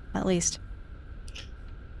help, at least.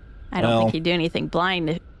 I don't think he'd do anything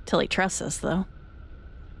blind till he trusts us, though.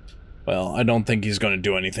 Well, I don't think he's going to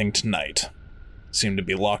do anything tonight. Seemed to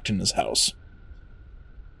be locked in his house.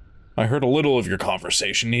 I heard a little of your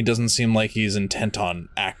conversation. He doesn't seem like he's intent on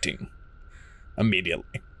acting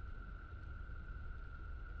immediately.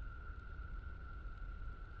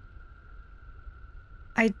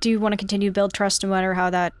 I do want to continue to build trust no matter how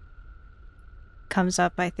that comes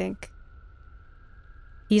up, I think.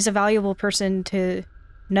 He's a valuable person to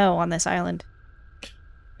know on this island.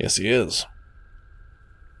 Yes, he is.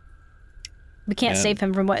 We can't save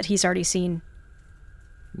him from what he's already seen.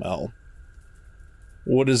 Well,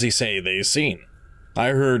 what does he say that he's seen? I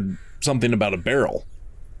heard something about a barrel.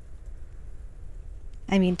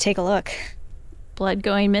 I mean, take a look. Blood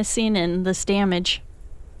going missing and this damage.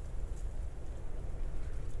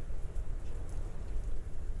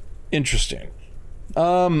 Interesting.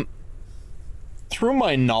 Through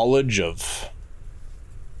my knowledge of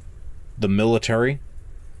the military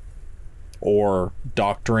or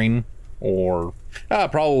doctoring or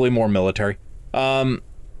probably more military, can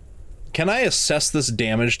I assess this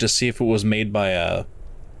damage to see if it was made by a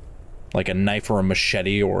knife or a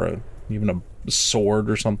machete or even a sword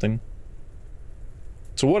or something?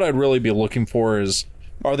 So what I'd really be looking for is,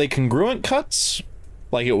 are they congruent cuts?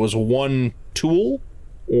 Like it was one tool?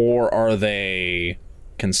 Or are they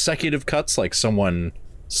consecutive cuts, like someone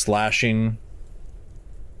slashing?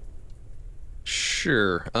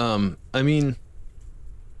 Sure. I mean,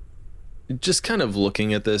 just kind of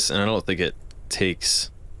looking at this, and I don't think it takes...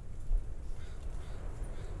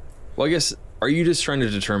 Well, I guess, are you just trying to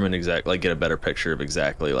determine exactly, like, get a better picture of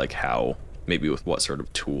exactly, like, how, maybe with what sort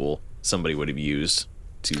of tool somebody would have used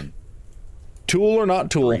to... Tool or not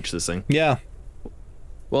tool? Reach this thing? Yeah.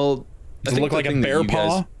 Well, Does it look like a bear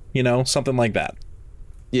paw? You know, something like that.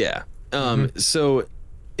 Yeah. So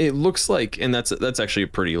it looks like, and that's actually a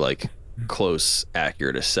pretty like close,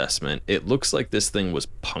 accurate assessment. It looks like this thing was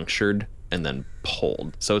punctured and then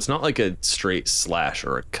pulled. So it's not like a straight slash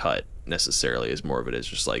or a cut necessarily, as more of it is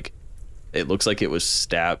just like, it looks like it was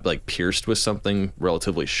stabbed, like pierced with something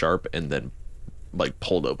relatively sharp and then like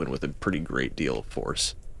pulled open with a pretty great deal of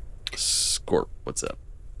force. Scorp, what's up?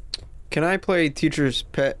 Can I play teacher's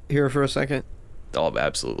pet here for a second? Oh,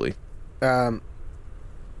 absolutely.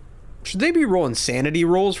 Should they be rolling sanity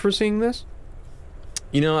rolls for seeing this?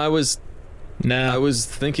 You know, I was Nah.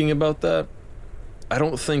 thinking about that. I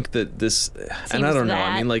don't think that this, and I don't know.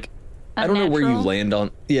 I mean, like, I don't know where you unnatural. land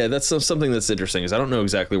on. Yeah, that's something that's interesting. Is I don't know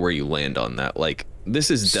exactly where you land on that. Like, this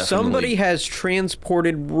is definitely Somebody has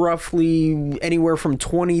transported roughly anywhere from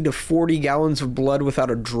 20 to 40 gallons of blood without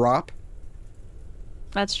a drop.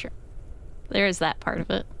 That's true. There is that part of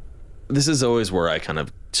it. This is always where I kind of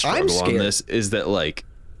I'm struggle on scared. this. Is that like,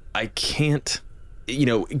 I can't, you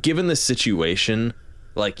know, given the situation.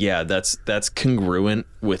 Like, yeah, that's congruent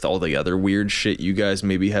with all the other weird shit you guys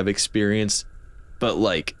maybe have experienced. But,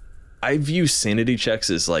 like, I view sanity checks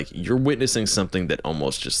as, like, you're witnessing something that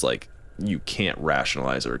almost just, like, you can't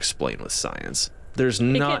rationalize or explain with science. There's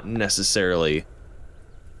not necessarily...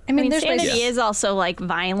 I mean, there's sanity ways. is also like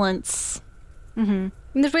violence.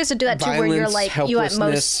 There's ways to do that too, where you're Violence, like, you at helplessness,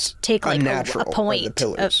 most take like unnatural a are the point. Of,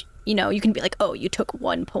 pillars. you know, you can be like, oh, you took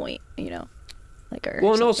 1 point. You know, like or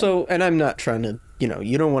Well, and something. also, and I'm not trying to, you know,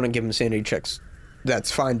 you don't want to give them sanity checks.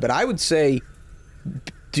 That's fine. But I would say,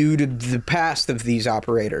 due to the past of these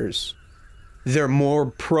operators, they're more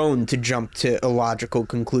prone to jump to illogical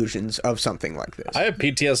conclusions of something like this. I have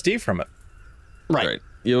PTSD from it. Right.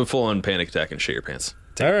 You have a full-on panic attack and shit your pants.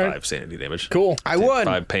 Take All right. 5 sanity damage. Cool. I Take won.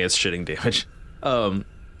 5 pants shitting damage.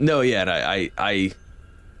 No, yeah, and I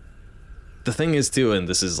the thing is too, and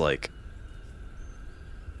this is like,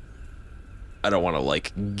 I don't want to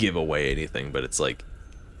like give away anything, but it's like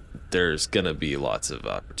there's gonna be lots of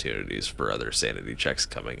opportunities for other sanity checks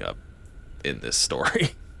coming up in this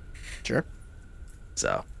story. Sure.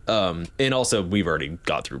 So, and also we've already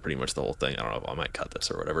got through pretty much the whole thing. I don't know if I might cut this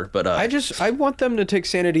or whatever, but I want them to take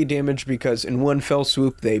sanity damage because in one fell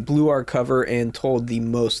swoop they blew our cover and told the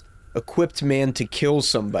most equipped man to kill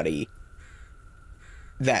somebody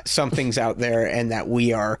that something's out there and that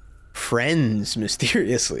we are friends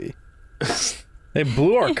mysteriously. They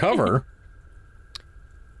blew our cover.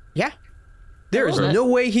 Yeah. There is no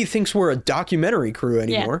way he thinks we're a documentary crew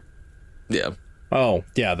anymore. yeah. Oh,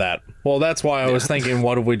 yeah, that. Well, that's why I was thinking,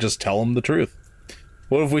 what if we just tell him the truth?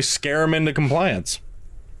 What if we scare him into compliance?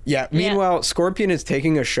 Yeah. Meanwhile, Scorpion is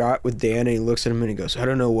taking a shot with Dan and he looks at him and he goes, I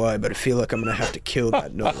don't know why, but I feel like I'm going to have to kill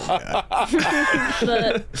that Nolan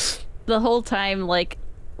guy. The whole time, like,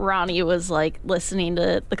 Ronnie was like listening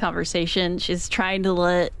to the conversation. She's trying to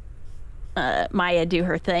let Maya do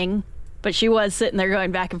her thing, but she was sitting there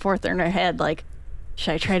going back and forth in her head, like,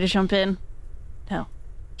 should I try to jump in? No,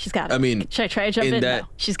 she's got it. I mean, should I try to jump in in? that- No,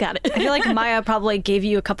 she's got it. I feel like Maya probably gave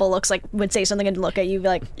you a couple looks, like would say something and look at you, be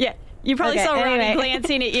like, Yeah, you probably Okay, saw Ronnie anyway.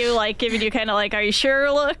 glancing at you, like giving you kind of like, "Are you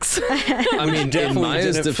sure?" looks. I mean, in Definitely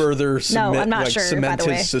Maya's didn't further cement, I'm not sure, by cement the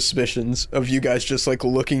way. his suspicions of you guys just like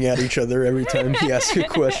looking at each other every time he asks a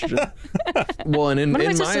question. well, and in What am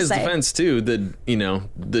I supposed to Maya's say? defense too,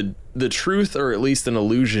 the truth, or at least an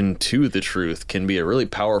allusion to the truth, can be a really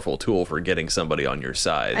powerful tool for getting somebody on your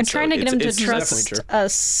side. I'm So trying to get it's- him to it's definitely trust true.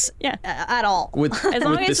 us Yeah. at all. with As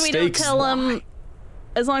long with as the we don't stakes- tell him,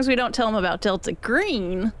 as long as we don't tell him about Delta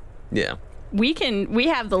Green, Yeah. we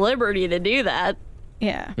have the liberty to do that.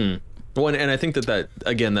 Yeah. Well, and I think that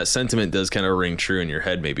again, that sentiment does kind of ring true in your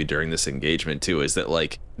head maybe during this engagement too, is that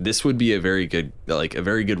like this would be a very good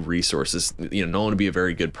resource. This, you know, Nolan would be a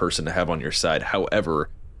very good person to have on your side. However,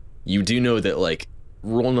 you do know that like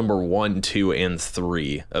rule number 1, 2, and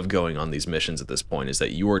 3 of going on these missions at this point is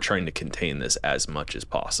that you are trying to contain this as much as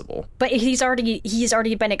possible. But he's already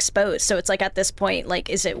been exposed, so it's like at this point, like,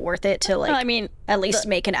 is it worth it to like? Well, I mean, at least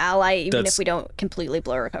make an ally, even That's- if we don't completely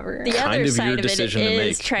blow our cover. the kind other of your side of it decision to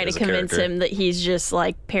is make try to as a convince character. him that he's just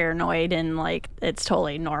like paranoid and like it's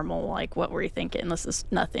totally normal. Like, what were you thinking? This is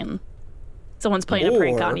nothing. Someone's playing a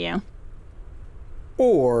prank Or- on you.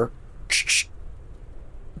 Or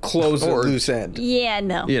close Or- a loose end. Yeah,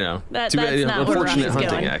 no. You know, That's too bad, you know, not where unfortunate Ronnie's hunting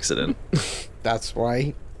going. accident. That's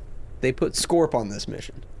why they put Scorp on this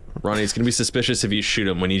mission. Ronnie, it's gonna be suspicious if you shoot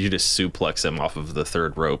him. We need you to suplex him off of the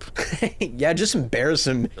 3rd rope. Yeah, just embarrass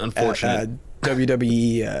him. Unfortunate. At,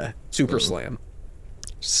 WWE Super Slam.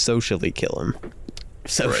 Socially kill him.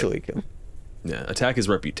 Socially kill. Yeah, attack is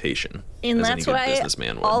reputation. And as that's any good why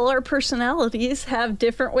businessman would. all our personalities have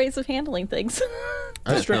different ways of handling things.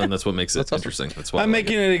 That's true. And that's what makes it interesting. That's why I'm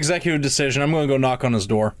making an executive decision. I'm going to go knock on his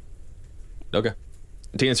door. Okay.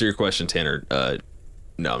 To answer your question, Tanner,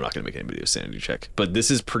 no, I'm not going to make anybody do a sanity check. But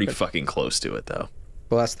this is pretty fucking close to it, though.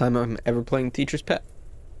 The last time I'm ever playing Teacher's Pet.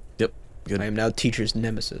 Yep. Good. I am now Teacher's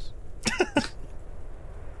Nemesis.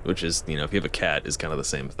 Which is, if you have a cat, is kind of the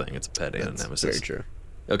same thing. It's a pet and a nemesis. Very true.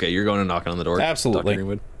 Okay, you're going to knock on the door. Absolutely. Dr.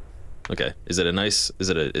 Greenwood? Okay. Is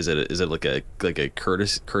it like a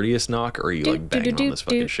courteous knock, or are you like banging on this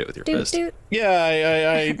fucking shit with your fist?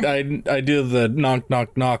 Yeah, I do the knock,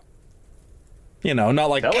 knock, knock. Not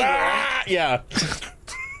like, yeah.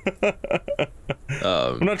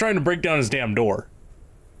 I'm not trying to break down his damn door.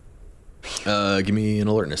 Give me an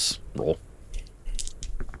alertness roll.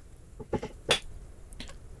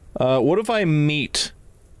 What if I meet?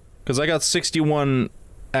 Because I got 61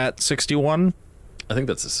 at 61. I think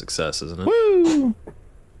that's a success, isn't it? Woo!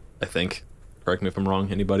 I think. Correct me if I'm wrong,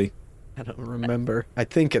 anybody? I don't remember. I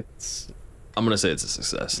think it's... I'm going to say it's a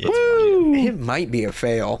success. It might be a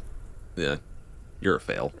fail. Yeah. You're a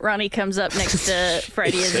fail. Ronnie comes up next to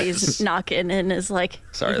Freddy as he's knocking and is like,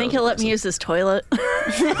 Sorry, you think that he'll was let me use this toilet?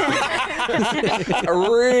 I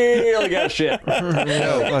really got shit.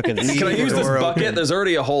 No, fucking. Can I use this bucket? There's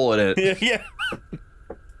already a hole in it. Yeah.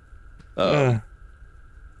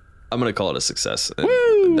 I'm going to call it a success.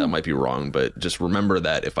 And that might be wrong, but just remember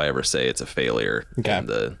that if I ever say it's a failure in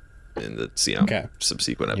the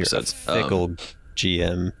subsequent episodes. Fickle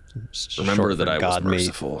GM. Remember that I was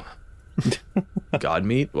merciful. God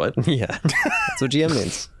meat? What? Yeah. That's what GM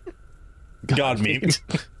means. God meat.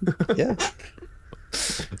 Yeah.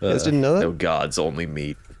 You guys didn't know that? No gods, only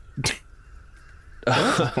meat.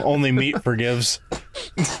 Only meat forgives.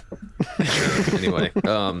 Anyway,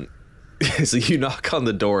 so you knock on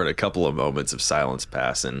the door and a couple of moments of silence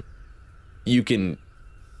pass, and you can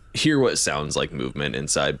hear what sounds like movement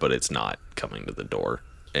inside, but it's not coming to the door.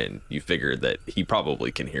 And you figure that he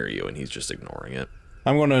probably can hear you and he's just ignoring it.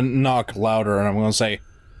 I'm going to knock louder and I'm going to say,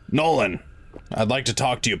 Nolan, I'd like to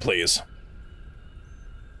talk to you, please.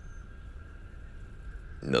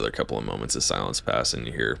 Another couple of moments of silence pass and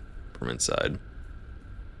you hear from inside,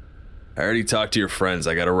 I already talked to your friends.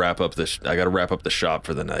 I gotta wrap up the shop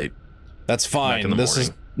for the night. That's fine.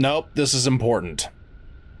 This is important.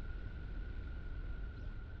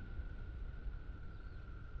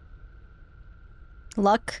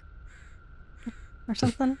 Luck or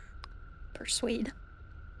something. Persuade.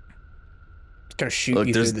 It's gonna shoot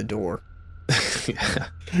you through the door. A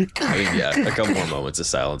couple more moments of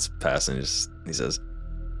silence pass and he says,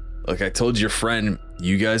 look, I told your friend,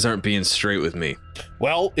 you guys aren't being straight with me.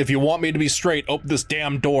 Well, if you want me to be straight, open this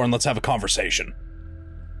damn door and let's have a conversation.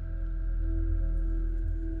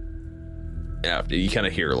 After you kind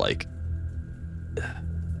of hear like,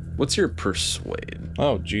 what's your persuade?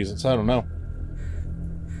 Oh, Jesus, I don't know.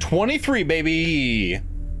 23, baby.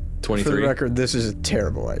 23. For the record, this is a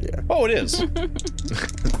terrible idea. Oh, it is.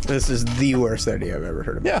 This is the worst idea I've ever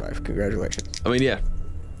heard in my life. Congratulations. I mean, yeah,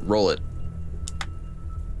 roll it.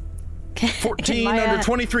 14 under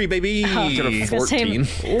 23, baby. Get a 14.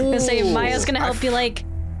 I was say Maya's gonna help you, like,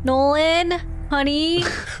 Nolan, honey, you're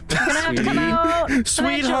gonna have to come out.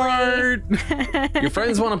 Sweetheart. Your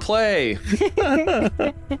friends want to play.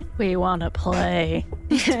 We want to play.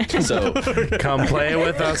 So Come play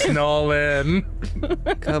with us, Nolan.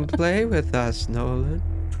 Come play with us, Nolan.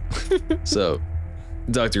 So,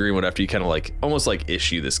 Dr. Greenwood, after you kind of like almost like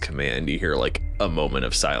issue this command, you hear like a moment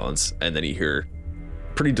of silence, and then you hear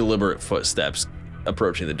pretty deliberate footsteps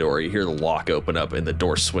approaching the door. You hear the lock open up, and the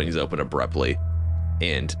door swings open abruptly,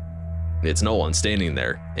 and it's Nolan standing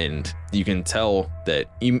there. And you can tell that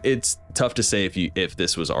it's tough to say if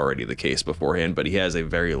this was already the case beforehand, but he has a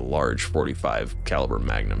very large 45 caliber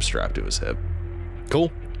Magnum strapped to his hip.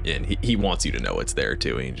 Cool. And he wants you to know it's there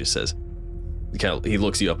too. And he just says, he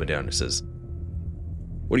looks you up and down and says,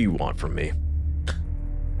 what do you want from me?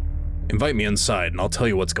 Invite me inside and I'll tell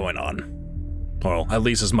you what's going on. Well, at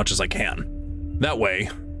least as much as I can. That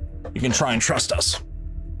way, you can try and trust us.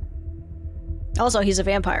 Also, he's a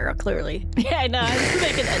vampire, clearly. Yeah, I know. I was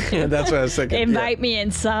thinking that too. Yeah, that's what I was thinking. Invite me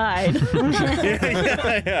inside.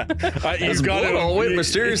 Yeah. You got it. All went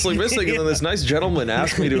mysteriously missing, and then this nice gentleman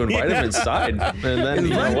asked me to invite him inside. And then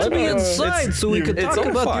Invite me inside so we can it's talk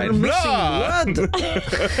all about fine. your missing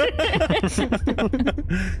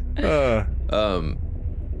blood.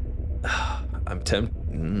 I'm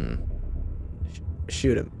tempted.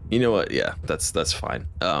 Shoot him. You know what? Yeah, that's fine.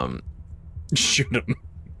 Shoot him.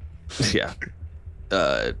 Yeah.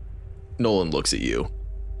 Nolan looks at you,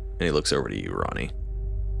 and he looks over to you, Ronnie.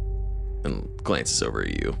 and glances over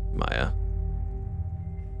at you, Maya.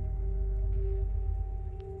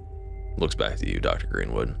 Looks back to you, Dr.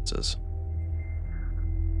 Greenwood, and says,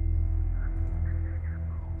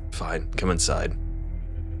 "Fine, come inside."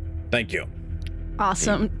 Thank you.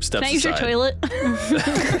 Awesome. He steps Can I use your aside. toilet?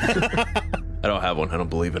 I don't have one. I don't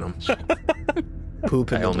believe in them.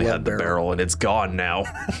 Poop in I the only blood had the barrel. barrel, and it's gone now.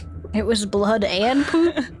 It was blood and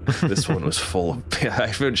poop. This one was full of... I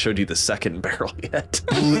haven't showed you the second barrel yet.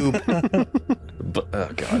 But, oh,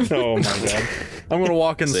 God. Oh my god. I'm going to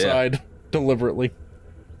walk So, yeah. inside deliberately.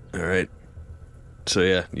 All right. So,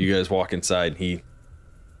 yeah, you guys walk inside. He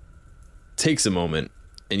takes a moment,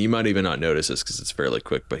 and you might even not notice this because it's fairly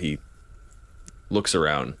quick, but he looks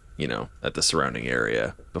around, you know, at the surrounding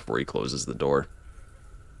area before he closes the door.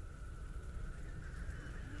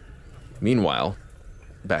 Meanwhile,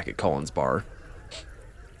 back at Colin's bar.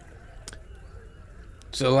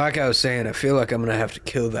 So like I was saying, I feel like I'm going to have to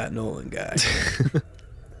kill that Nolan guy.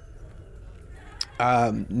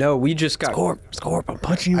 No, we just got... Scorp, I'm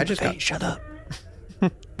punching you I in the just got- face. Shut up.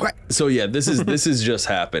 What? So yeah, this has just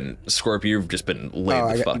happened. Scorpio, you've just been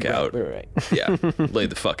laid the fuck out. Right. Yeah, laid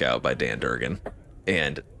the fuck out by Dan Durgan.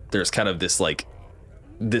 And there's kind of this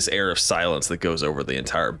air of silence that goes over the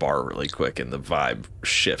entire bar really quick, and the vibe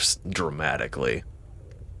shifts dramatically.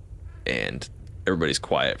 And everybody's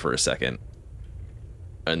quiet for a second.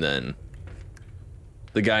 And then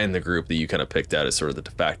the guy in the group that you kind of picked out as sort of the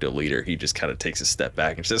de facto leader, he just kind of takes a step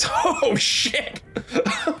back and says, "Oh shit!"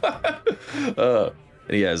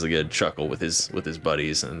 And he has a good chuckle with his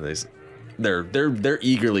buddies, and they're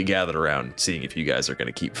eagerly gathered around, seeing if you guys are going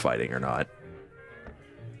to keep fighting or not.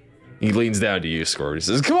 He leans down to you, Scorp. He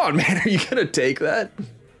says, "Come on, man, are you going to take that?"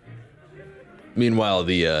 Meanwhile,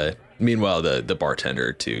 the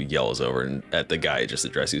bartender too yells over and at the guy just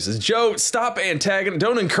addressing you, says, "Joe, stop antagonizing.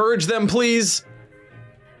 Don't encourage them, please."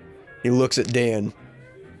 He looks at Dan,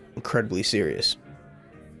 incredibly serious.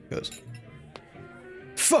 He goes,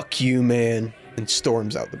 "Fuck you, man," and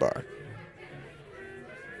storms out the bar.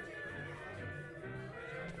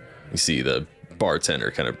 You see the bartender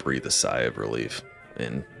kind of breathe a sigh of relief,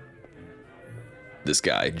 and this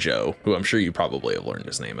guy, Joe, who I'm sure you probably have learned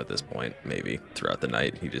his name at this point, maybe throughout the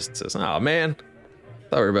night, he just says, "Oh man,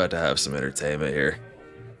 thought we were about to have some entertainment here."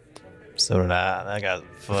 So did I. I got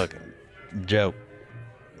a fucking joke.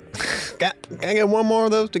 Can I get one more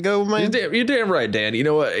of those to go, man? You're damn right, Dan. You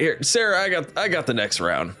know what? Here, Sarah, I got the next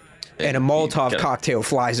round. And a you Molotov kinda- cocktail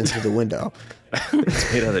flies into the window.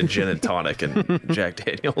 It's made out of gin and tonic and Jack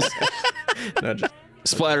Daniels.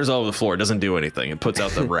 Splatters all over the floor. Doesn't do anything. It puts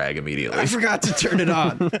out the rag immediately. I forgot to turn it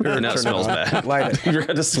on. And now it smells bad. Light it. You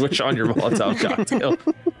forgot to switch on your Molotov cocktail.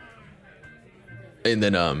 And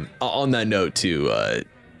then on that note too,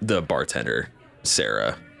 the bartender,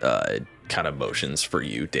 Sarah, kind of motions for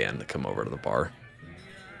you, Dan, to come over to the bar.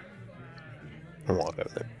 I'll walk over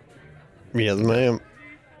there. Yes, ma'am.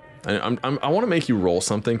 I want to make you roll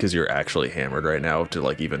something because you're actually hammered right now to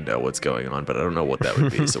like even know what's going on, but I don't know what that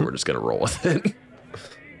would be, so we're just gonna roll with it.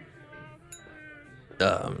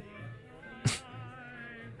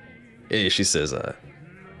 She says,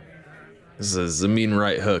 "This is a mean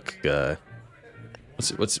right hook.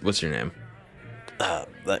 What's your name?"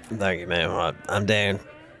 Thank you, ma'am. I'm Dan.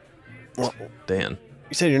 Well, Dan.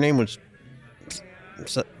 you said your name was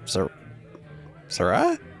Sarah?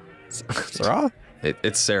 Sarah? It's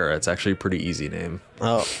Sarah. It's actually a pretty easy name.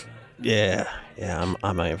 Oh, yeah.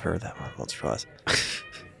 I might have heard that one once or twice.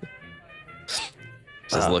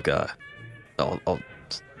 Says, "Look, I'll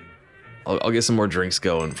get some more drinks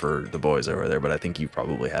going for the boys over there, but I think you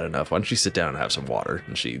probably had enough. Why don't you sit down and have some water?"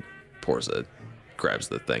 And she grabs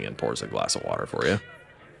the thing and pours a glass of water for you.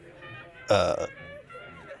 I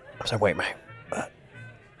said, "Wait, man.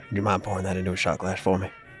 Do you mind pouring that into a shot glass for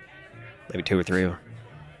me? Maybe 2 or 3 of them."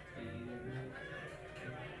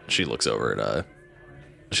 She looks over at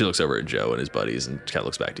Joe and his buddies and kind of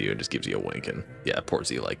looks back to you and just gives you a wink and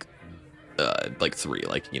pours you like 3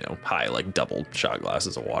 high double shot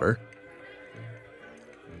glasses of water.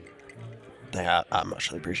 I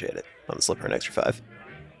muchly appreciate it. I'm gonna slip her an extra 5.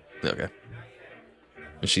 Okay.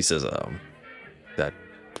 And she says, that I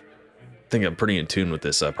think I'm pretty in tune with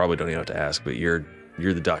this. I probably don't even have to ask, but you're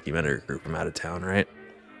the documentary group from out of town, right?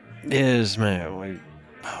 Yes, man.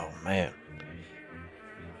 Oh, man.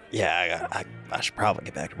 Yeah, I should probably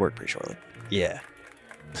get back to work pretty shortly. Yeah.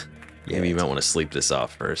 Maybe you might want to sleep this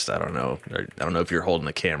off first. I don't know. I don't know if you're holding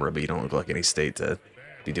a camera, but you don't look like any state to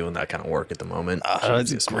be doing that kind of work at the moment. She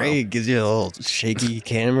gives you a It's smile. great. Gives you a little shaky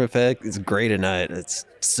camera effect. It's great at night. It's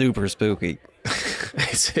super spooky.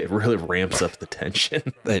 It really ramps up the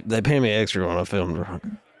tension. They pay me extra when I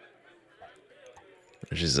film.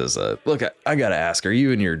 She says, "Look, I gotta ask, are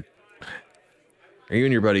you and your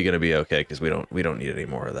buddy gonna be okay? Because we don't need any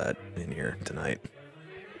more of that in here tonight."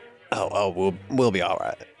 We'll be all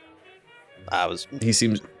right. He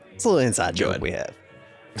seems. It's a little inside Go joke ahead. we have.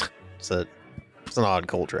 It's an odd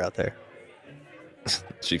culture out there.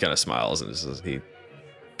 She kind of smiles and says, he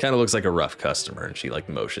kind of looks like a rough customer, and she like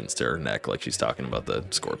motions to her neck like she's talking about the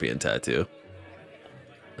scorpion tattoo.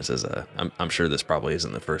 It says, I'm sure this probably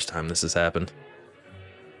isn't the first time this has happened.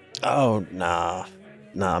 Oh, nah,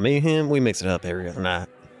 me and him, we mix it up every other night.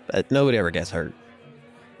 But nobody ever gets hurt.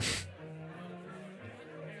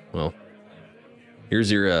 Well,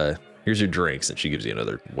 here's your drinks, and she gives you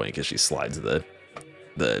another wink as she slides the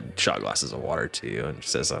shot glasses of water to you, and she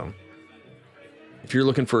says, if you're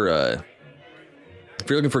looking for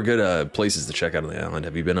good places to check out on the island,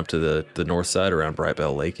 have you been up to the north side around Bright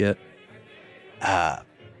Bell Lake yet?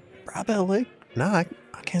 Bright Bell Lake? No, I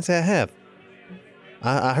can't say I have.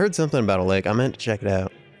 I heard something about a lake. I meant to check it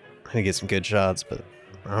out. I to get some good shots, but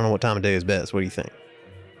I don't know what time of day is best. What do you think?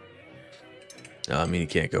 I mean, you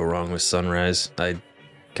can't go wrong with sunrise. I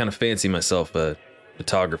kind of fancy myself a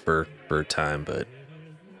photographer for a time, but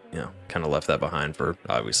kind of left that behind for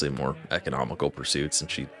obviously more economical pursuits.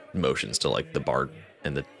 And she motions to like the bar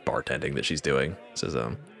and the bartending that she's doing. Says,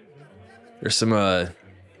 there's some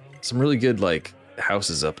really good like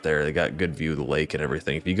houses up there. They got good view of the lake and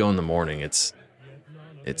everything. If you go in the morning, it's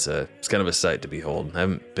kind of a sight to behold. I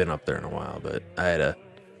haven't been up there in a while, but I had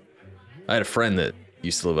a friend that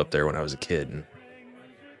used to live up there when I was a kid, and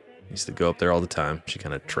used to go up there all the time. She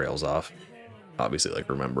kind of trails off, obviously like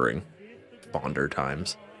remembering fonder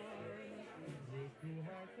times.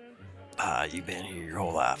 You've been here your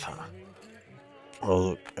whole life, huh? Well,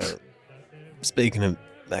 look, speaking of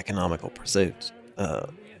economical pursuits,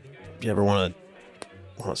 you ever want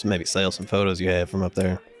to maybe sell some photos you have from up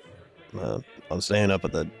there? I was staying up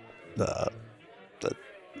at the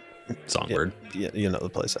Songbird. Yeah, you know the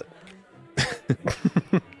place.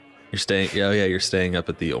 You're staying. Yeah, you're staying up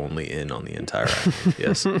at the only inn on the entire island.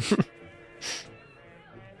 Yes.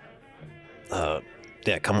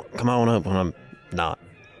 Yeah, come on up when I'm not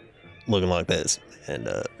looking like this, and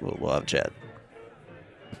we'll have a chat.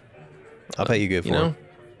 I'll pay you good for it.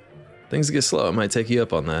 Things get slow. I might take you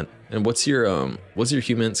up on that. And what's your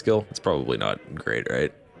human skill? It's probably not great,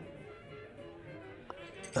 right?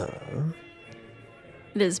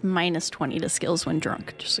 It is -20 to skills when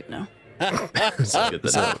drunk, just so you know.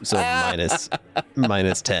 So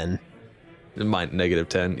minus 10.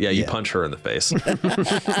 -10. Yeah, you punch her in the face.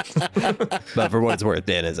 But for what it's worth,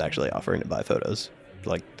 Dan is actually offering to buy photos.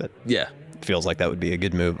 Like that. Yeah. Feels like that would be a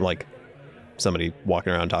good move. Like somebody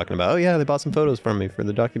walking around talking about, oh yeah, they bought some photos from me for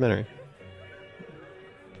the documentary.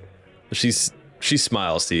 She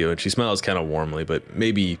smiles to you, and she smiles kind of warmly, but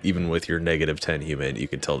maybe even with your -10 human, you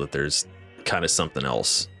can tell that there's kind of something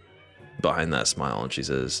else behind that smile. And she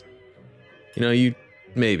says, you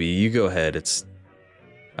go ahead.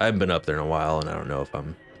 I haven't been up there in a while, and I don't know if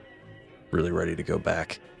I'm really ready to go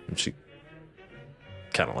back. And she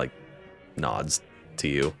kind of like nods to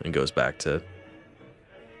you and goes back to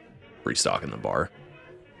restocking the bar.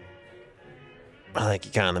 I think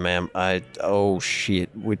you kind of, ma'am. Oh shit!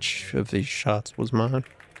 Which of these shots was mine?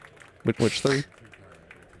 Which three?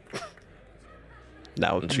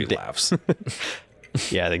 Now she laughs.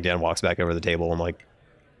 Yeah, I think Dan walks back over the table and like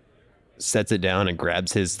sets it down and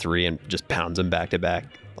grabs his 3 and just pounds them back to back.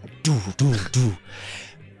 Like, do.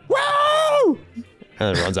 Woo!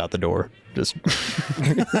 And then runs out the door. Just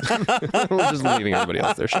leaving everybody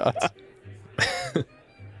else their shots.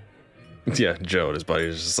 Yeah, Joe and his buddy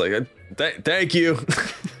is just like, thank you.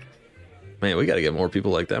 Man, we got to get more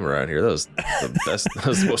people like them around here. That was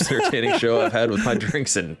the most entertaining show I've had with my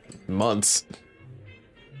drinks in months.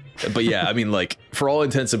 But yeah, I mean, like, for all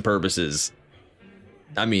intents and purposes,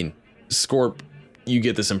 I mean, Scorp, you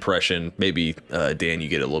get this impression. Maybe, Dan, you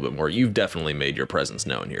get it a little bit more. You've definitely made your presence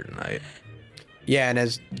known here tonight. Yeah, and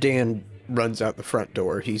as Dan runs out the front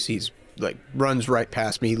door, he's like, runs right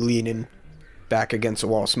past me, leaning back against the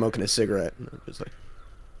wall, smoking a cigarette. And I'm just like,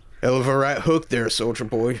 hell of a right hook there, soldier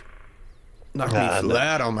boy. Knocked me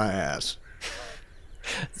flat on my ass.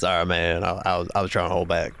 Sorry, man. I was trying to hold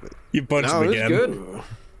back. But... You punched him again. It was good.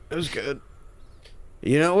 It was good.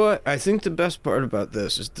 You know what? I think the best part about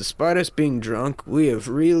this is, despite us being drunk, we have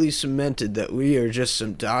really cemented that we are just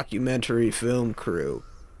some documentary film crew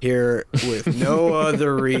here with no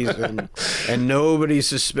other reason, and nobody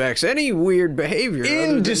suspects any weird behavior.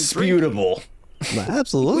 Indisputable.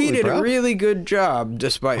 Absolutely, we did bro. a really good job,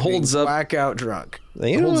 despite being Holds up. blackout drunk.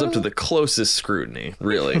 Holds up to the closest scrutiny,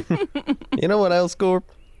 really. You know what else, Gorp?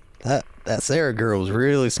 that Sarah girl was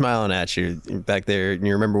really smiling at you back there. And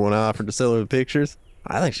you remember when I offered to sell her the pictures?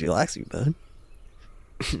 I think she likes you, bud.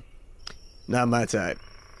 Not my type.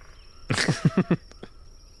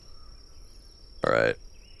 All right.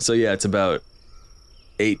 So yeah, it's about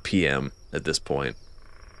 8 p.m. at this point.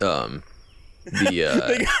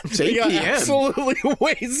 They got absolutely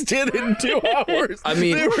wasted in 2 hours. I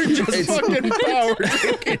mean, they were just fucking power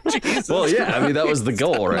drinking. Jesus. well, yeah. I mean, that was the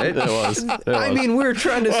goal, right? It was. I mean, we were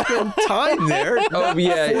trying to spend time there. Oh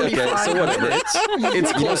yeah. Okay. So whatever.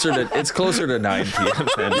 It's closer to 9 p.m.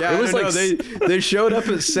 Then. Yeah, it was like they showed up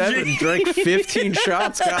at 7, drank 15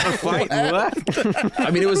 shots, got in a fight, and left.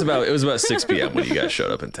 I mean, it was about 6 p.m. when you guys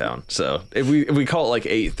showed up in town. So if we call it like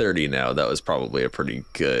 8:30 now, that was probably a pretty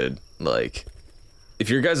good like. If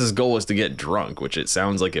your guys' goal was to get drunk, which it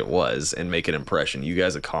sounds like it was, and make an impression, you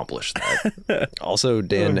guys accomplished that. Also,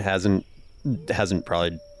 Dan hasn't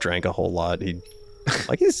probably drank a whole lot.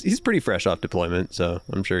 He's pretty fresh off deployment, so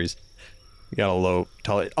I'm sure he's got a low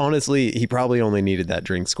tolerance. Honestly, he probably only needed that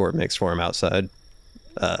drink score mix for him outside.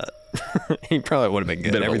 He probably would have been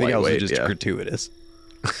good. Bit of a Everything else was lightweight, just yeah. gratuitous.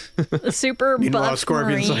 The super Meanwhile, buff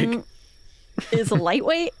Scorpion's Marine is a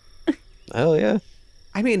lightweight. Oh yeah,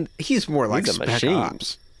 I mean, he's more like He's a Spec machine.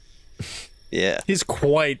 Ops. yeah. He's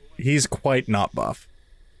quite not buff.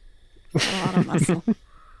 A lot of muscle.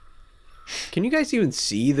 Can you guys even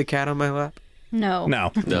see the cat on my lap? No.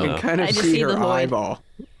 No. You No. can kind I of just see see her the void. eyeball.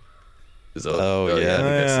 Oh,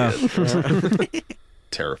 yeah. I think I see it.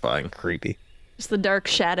 Terrifying. Creepy. Just the dark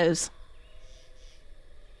shadows.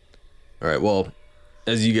 All right. Well,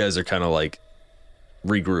 as you guys are kind of like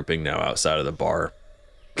regrouping now outside of the bar,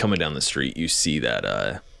 coming down the street, you see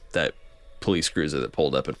that that police cruiser that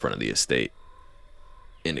pulled up in front of the estate,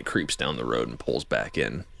 and it creeps down the road and pulls back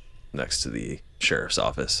in next to the sheriff's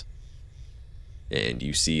office. And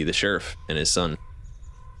you see the sheriff and his son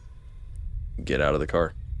get out of the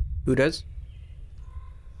car. Who does?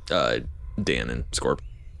 Dan and Scorp.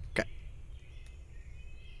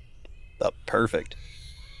 Perfect.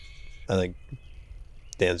 I think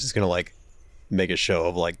Dan's just gonna like make a show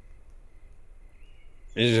of like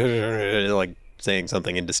saying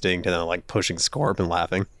something indistinct and then like pushing Scorp and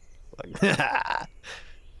laughing. Like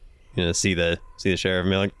you know, see the sheriff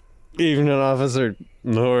and be like, evening officer,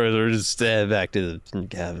 or just back to the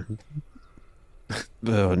cabin.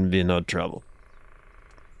 There wouldn't be no trouble.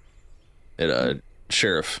 And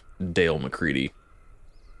Sheriff Dale McCready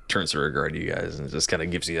turns to regard you guys and just kind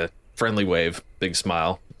of gives you a friendly wave, big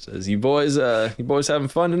smile. Says, "You boys having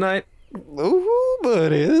fun tonight?" Ooh,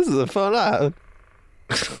 buddy, this is a fun night.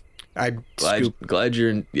 I Glad you're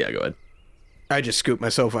in. Yeah, go ahead. I just scoop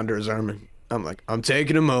myself under his arm and I'm like, I'm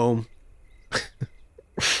taking him home.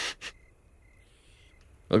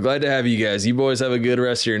 Well, glad to have you guys. You boys have a good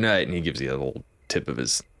rest of your night. And he gives you a little tip of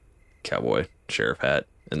his cowboy sheriff hat.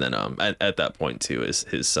 And then at that point too,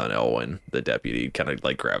 his son Elwyn, the deputy, kind of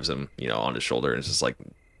like grabs him, on his shoulder and is just like,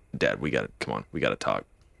 "Dad, we gotta talk."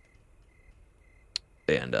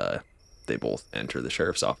 And they both enter the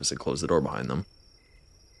sheriff's office and close the door behind them.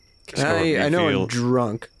 I know I'm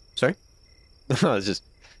drunk. Sorry? I was just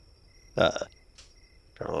trying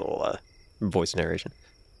a little voice narration.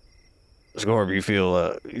 Scorp, you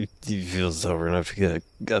feel sober enough to get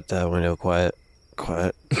up that window quiet.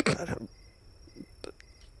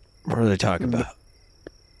 What are they talking about?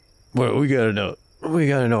 Well, we gotta know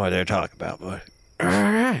what they're talking about, boy. All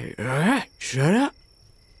right. Shut up.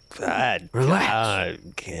 Relax. I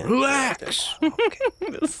can't. Relax. Okay.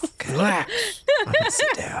 Relax.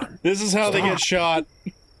 Sit down. This is how they get shot.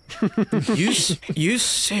 You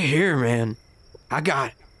sit here, man. I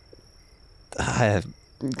got it. I'm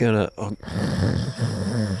gonna.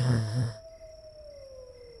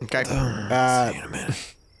 Okay. See you in a minute.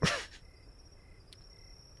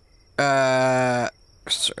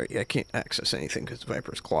 Sorry, I can't access anything because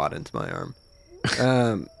Viper's clawed into my arm.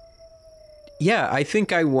 Yeah, I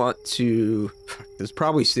think I want to. This is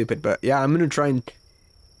probably stupid, but yeah, I'm gonna try and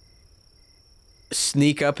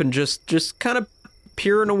sneak up and just kind of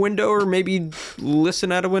peer in a window or maybe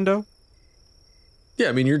listen at a window. Yeah,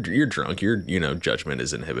 I mean you're drunk. Your judgment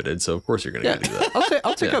is inhibited, so of course you're gonna Yeah, go do that.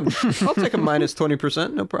 I'll take a minus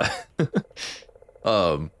 20%, no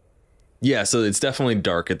problem. Yeah, so it's definitely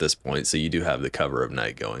dark at this point, so you do have the cover of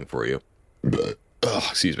night going for you.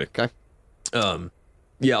 Excuse me. Okay.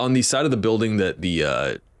 Yeah, on the side of the building that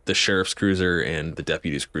the sheriff's cruiser and the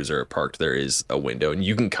deputy's cruiser are parked, there is a window, and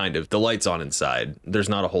you can the light's on inside. There's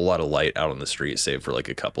not a whole lot of light out on the street, save for like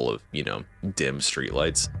a couple of, dim street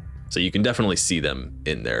lights. So you can definitely see them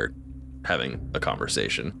in there having a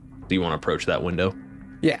conversation. Do you want to approach that window?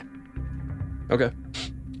 Yeah. Okay.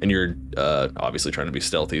 And you're obviously trying to be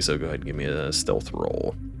stealthy, so go ahead and give me a stealth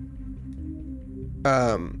roll.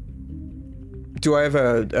 Do I have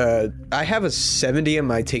I have a 70. Am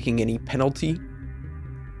I taking any penalty?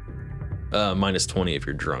 Minus 20 if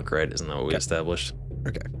you're drunk, right? Isn't that what we established?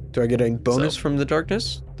 Okay. Do I get any bonus from the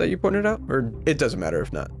darkness that you pointed out? Or it doesn't matter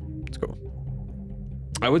if not. It's cool.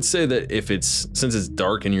 I would say that since it's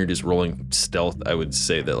dark and you're just rolling stealth, I would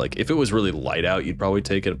say that like if it was really light out, you'd probably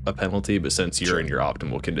take a penalty. But since you're in your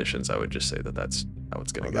optimal conditions, I would just say that that's how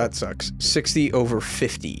it's gonna go. That sucks. 60 over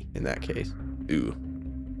 50 in that case. Ooh,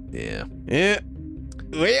 yeah. Yeah.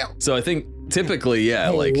 Well. So I think typically,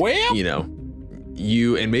 you know,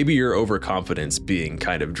 you and maybe your overconfidence being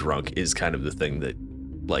kind of drunk is kind of the thing that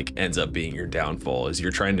like ends up being your downfall. Is you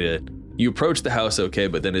approach the house okay,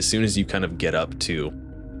 but then as soon as you kind of get up to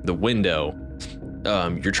the window,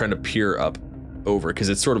 you're trying to peer up over because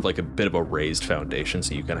it's sort of like a bit of a raised foundation,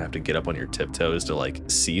 so you kind of have to get up on your tiptoes to like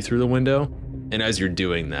see through the window. And as you're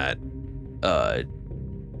doing that,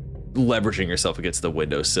 leveraging yourself against the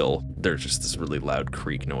windowsill, there's just this really loud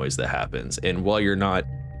creak noise that happens. And while you're not,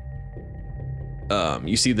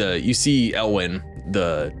 you see Elwyn,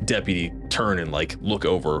 the deputy, turn and like look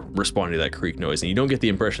over, responding to that creak noise, and you don't get the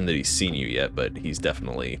impression that he's seen you yet, but he's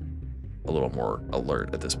definitely a little more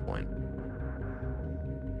alert at this point.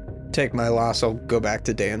 Take my loss. I'll go back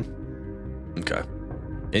to Dan. Okay.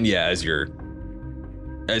 And yeah, as you're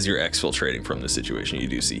exfiltrating from the situation, you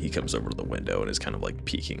do see he comes over to the window and is kind of like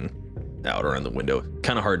peeking out around the window.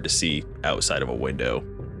 Kind of hard to see outside of a window,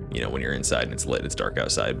 you know, when you're inside and it's lit, it's dark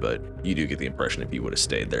outside, but you do get the impression if he would have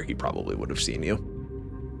stayed there, he probably would have seen you.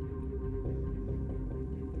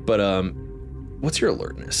 But what's your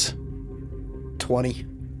alertness? 20.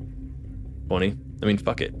 20? I mean,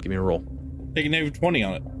 fuck it. Give me a roll. Take a negative 20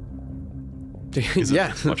 on it.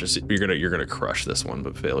 Yeah. You're gonna crush this one,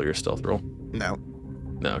 but fail your stealth roll. No.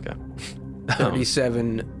 No, okay.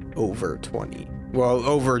 37 over 20. Well,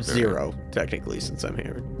 over 0, technically, since I'm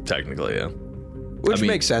here. Technically, yeah. Which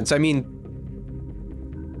makes sense. I mean,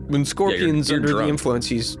 when Scorpion's you're under drunk. the influence,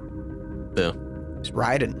 he's Yeah.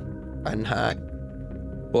 riding high.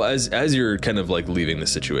 Well, as you're kind of like leaving the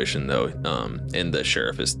situation though, and the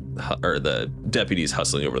sheriff or the deputy's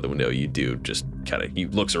hustling over the window, you do just he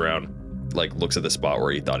looks around, like looks at the spot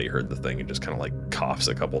where he thought he heard the thing and just kind of like coughs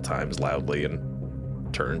a couple times loudly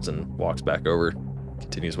and turns and walks back over,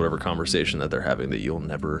 continues whatever conversation that they're having that you'll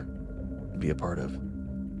never be a part of.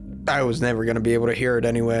 I was never going to be able to hear it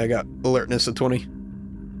anyway. I got alertness of 20.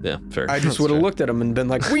 Yeah, fair. I just would have looked at him and been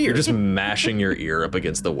like, weird. You're just mashing your ear up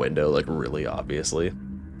against the window, like really obviously.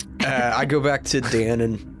 I go back to Dan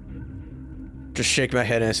and just shake my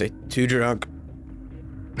head and I say, too drunk.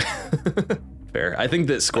 Fair. I think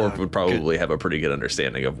that Scorp would probably have a pretty good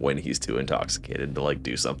understanding of when he's too intoxicated to like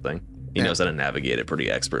do something. He knows how to navigate it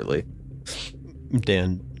pretty expertly.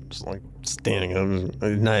 Dan just like standing up.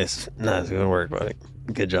 Nice. Good work, buddy.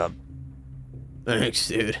 Good job. Thanks,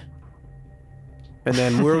 dude. And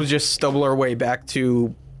then we'll just stumble our way back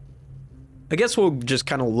to... I guess we'll just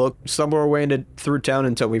kind of stumble our way through town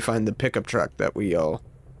until we find the pickup truck that we all...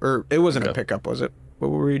 Or it wasn't a pickup, was it?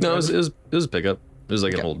 What were we No, driving? it was a pickup. It was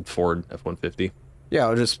like an old Ford F-150. Yeah,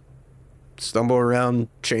 I'll just stumble around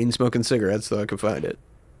chain smoking cigarettes so I can find it.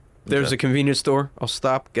 There's a convenience store. I'll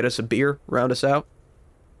stop, get us a beer, round us out.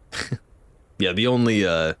 Yeah, the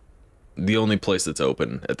only place that's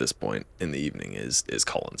open at this point in the evening is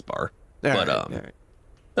Cullen's bar. All But right.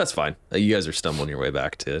 that's fine. You guys are stumbling your way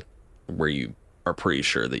back to where you are pretty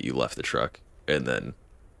sure that you left the truck. And then,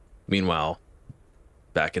 meanwhile,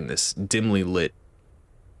 back in this dimly lit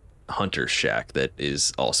hunter's shack that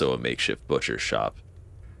is also a makeshift butcher's shop,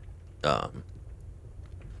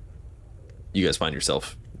 you guys find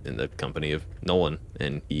yourself in the company of Nolan,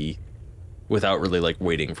 and he, without really like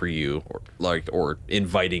waiting for you or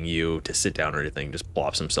inviting you to sit down or anything, just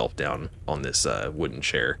plops himself down on this wooden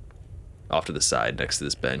chair off to the side next to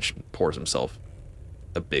this bench, pours himself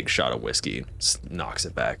a big shot of whiskey, knocks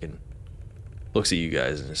it back, and looks at you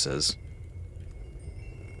guys and just says,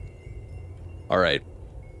 all right,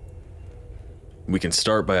 we can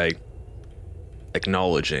start by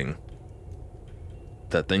acknowledging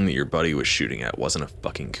that thing that your buddy was shooting at wasn't a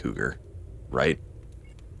fucking cougar, right?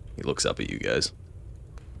 He looks up at you guys.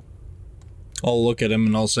 I'll look at him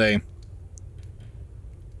and I'll say,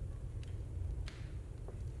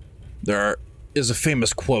 there is a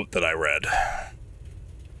famous quote that I read.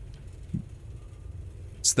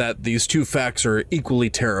 It's that these two facts are equally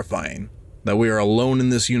terrifying. That we are alone in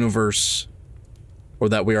this universe, or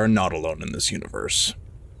that we are not alone in this universe.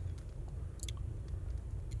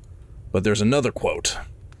 But there's another quote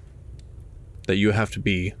that you have to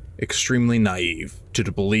be extremely naive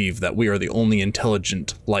to believe that we are the only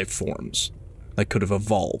intelligent life forms that could have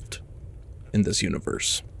evolved in this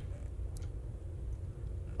universe.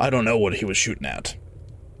 I don't know what he was shooting at,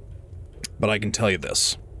 but I can tell you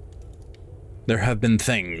this. There have been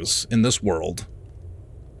things in this world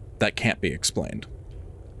that can't be explained.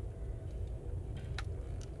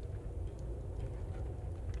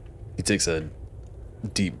 He takes a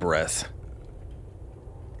deep breath.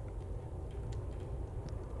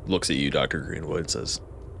 Looks at you, Dr. Greenwood, says,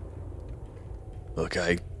 "Look,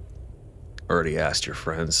 I already asked your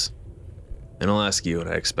friends, and I'll ask you, and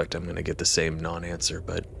I expect I'm going to get the same non-answer,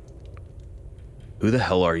 but who the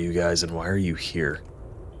hell are you guys, and why are you here?"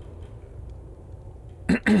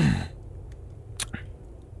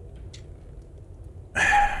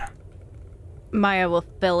 Maya will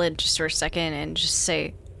fill in just for a second and just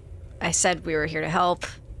say, "I said we were here to help,"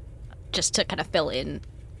 just to kind of fill in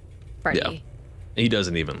Freddie. Yeah. He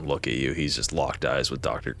doesn't even look at you. He's just locked eyes with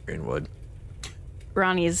Dr. Greenwood.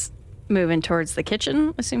 Ronnie's moving towards the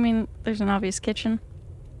kitchen, assuming there's an obvious kitchen.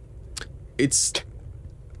 It's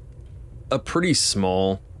a pretty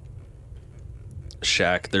small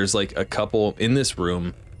shack. There's like a couple in this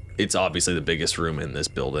room. It's obviously the biggest room in this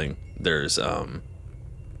building. There is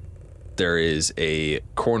a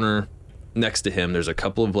corner next to him. There's a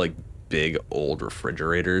couple of like big old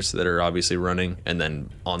refrigerators that are obviously running, and then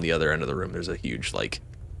on the other end of the room there's a huge like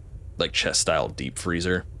chest style deep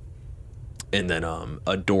freezer, and then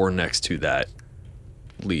a door next to that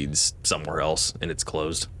leads somewhere else, and it's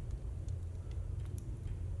closed.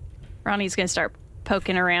 Ronnie's gonna start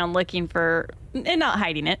poking around looking for, and not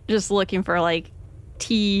hiding it, just looking for like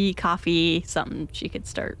tea, coffee, something she could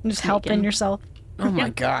start Just helping making. yourself. Oh my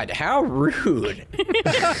god, how rude.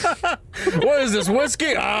 What is this,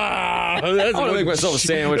 whiskey? Ah! I want to make myself a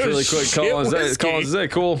sandwich really quick. Collins, is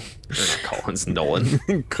that cool? Collins, Nolan.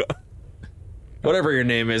 Whatever your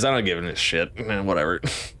name is, I don't give a shit. Whatever.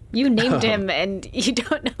 You named him and you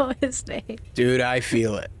don't know his name. Dude, I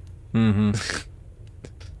feel it.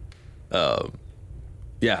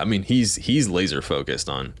 Yeah, I mean, he's laser focused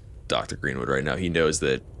on Dr. Greenwood right now. He knows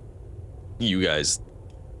that you guys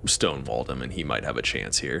stonewalled him, and he might have a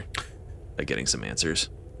chance here at getting some answers.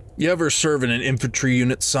 You ever serve in an infantry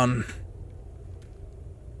unit, son?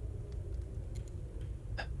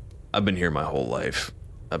 I've been here my whole life.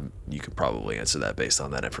 You could probably answer that based on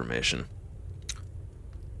that information.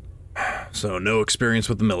 So no experience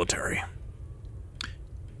with the military.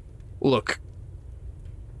 Look,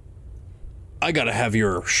 I gotta have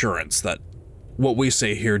your assurance that what we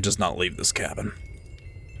say here does not leave this cabin.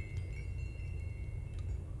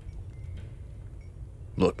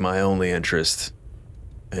 Look, my only interest,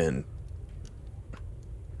 and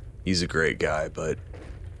he's a great guy, but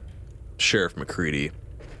Sheriff McCready,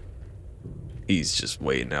 he's just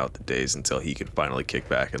waiting out the days until he can finally kick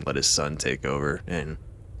back and let his son take over, and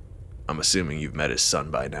I'm assuming you've met his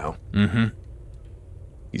son by now. Mm-hmm.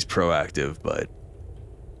 He's proactive, but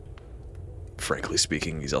frankly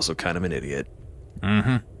speaking, he's also kind of an idiot.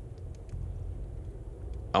 Mm-hmm.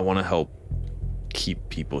 I want to help keep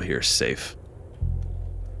people here safe.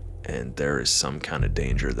 And there is some kind of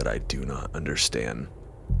danger that I do not understand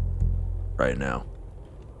right now.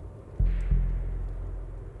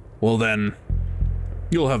 Well then,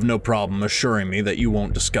 you'll have no problem assuring me that you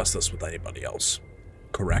won't discuss this with anybody else.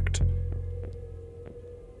 Correct?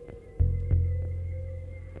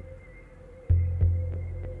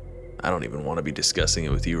 I don't even want to be discussing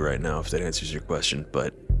it with you right now, if that answers your question,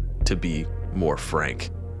 but to be more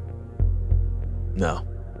frank, no.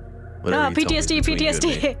 Whatever you tell me PTSD, between you and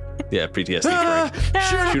PTSD. me. Yeah, PTSD, Frank.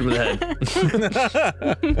 Shoot him in the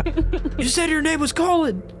head. You said your name was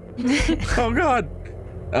Colin. Oh god.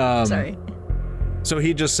 Sorry. So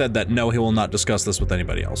he just said that no, he will not discuss this with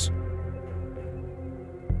anybody else.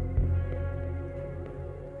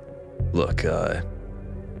 Look, I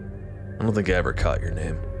don't think I ever caught your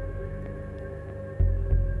name.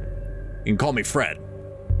 You can call me Fred.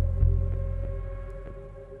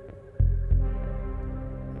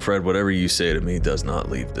 Fred, whatever you say to me does not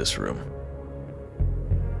leave this room.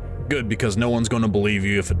 Good, because no one's going to believe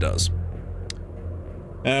you if it does.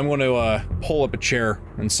 And I'm going to pull up a chair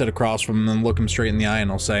and sit across from him and look him straight in the eye,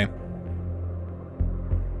 and I'll say,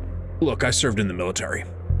 look, I served in the military.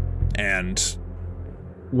 And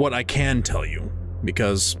what I can tell you,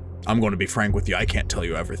 because I'm going to be frank with you, I can't tell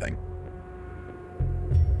you everything.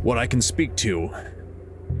 What I can speak to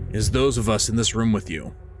is those of us in this room with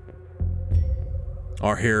you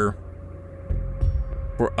are here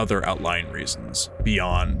for other outlying reasons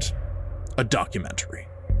beyond a documentary.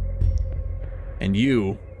 And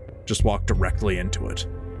you just walked directly into it.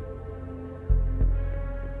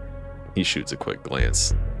 He shoots a quick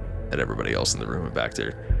glance at everybody else in the room and back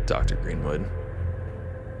to Dr. Greenwood.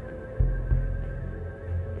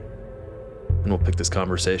 And we'll pick this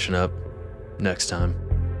conversation up next time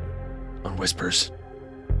on Whispers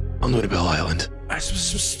on Lunabell Island.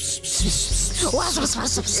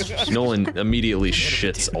 Nolan immediately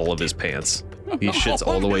shits all of his pants. He shits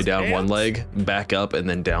all the way down one leg, back up, and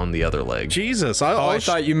then down the other leg. Jesus. I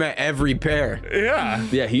thought you meant every pair. Yeah.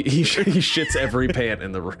 Yeah, he shits every pant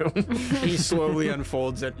in the room. He slowly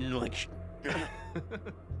unfolds it and like...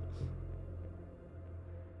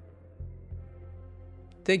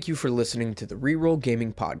 Thank you for listening to the Reroll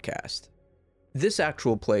Gaming Podcast. This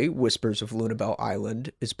actual play, Whispers of Lunabell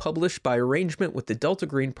Island, is published by arrangement with the Delta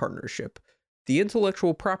Green Partnership. The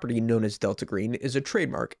intellectual property known as Delta Green is a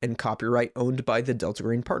trademark and copyright owned by the Delta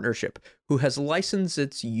Green Partnership, who has licensed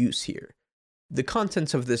its use here. The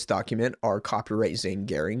contents of this document are copyright Zane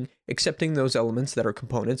Gehring, excepting those elements that are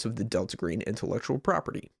components of the Delta Green intellectual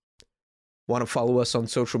property. Want to follow us on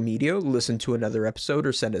social media, listen to another episode,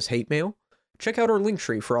 or send us hate mail? Check out our link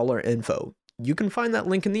tree for all our info. You can find that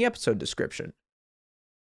link in the episode description.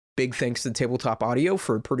 Big thanks to Tabletop Audio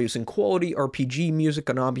for producing quality RPG music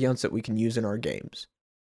and ambiance that we can use in our games.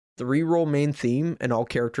 The Reroll main theme and all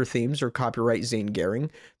character themes are copyright Zane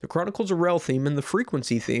Gehring. The Chronicles of Rel theme and the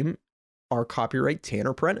Frequency theme are copyright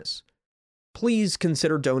Tanner Prentice. Please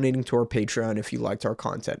consider donating to our Patreon if you liked our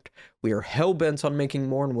content. We are hell-bent on making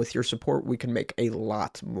more, and with your support we can make a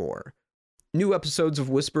lot more. New episodes of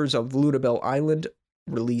Whispers of Lunabell Island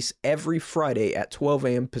release every Friday at 12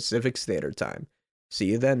 a.m. Pacific Standard Time. See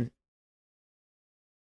you then.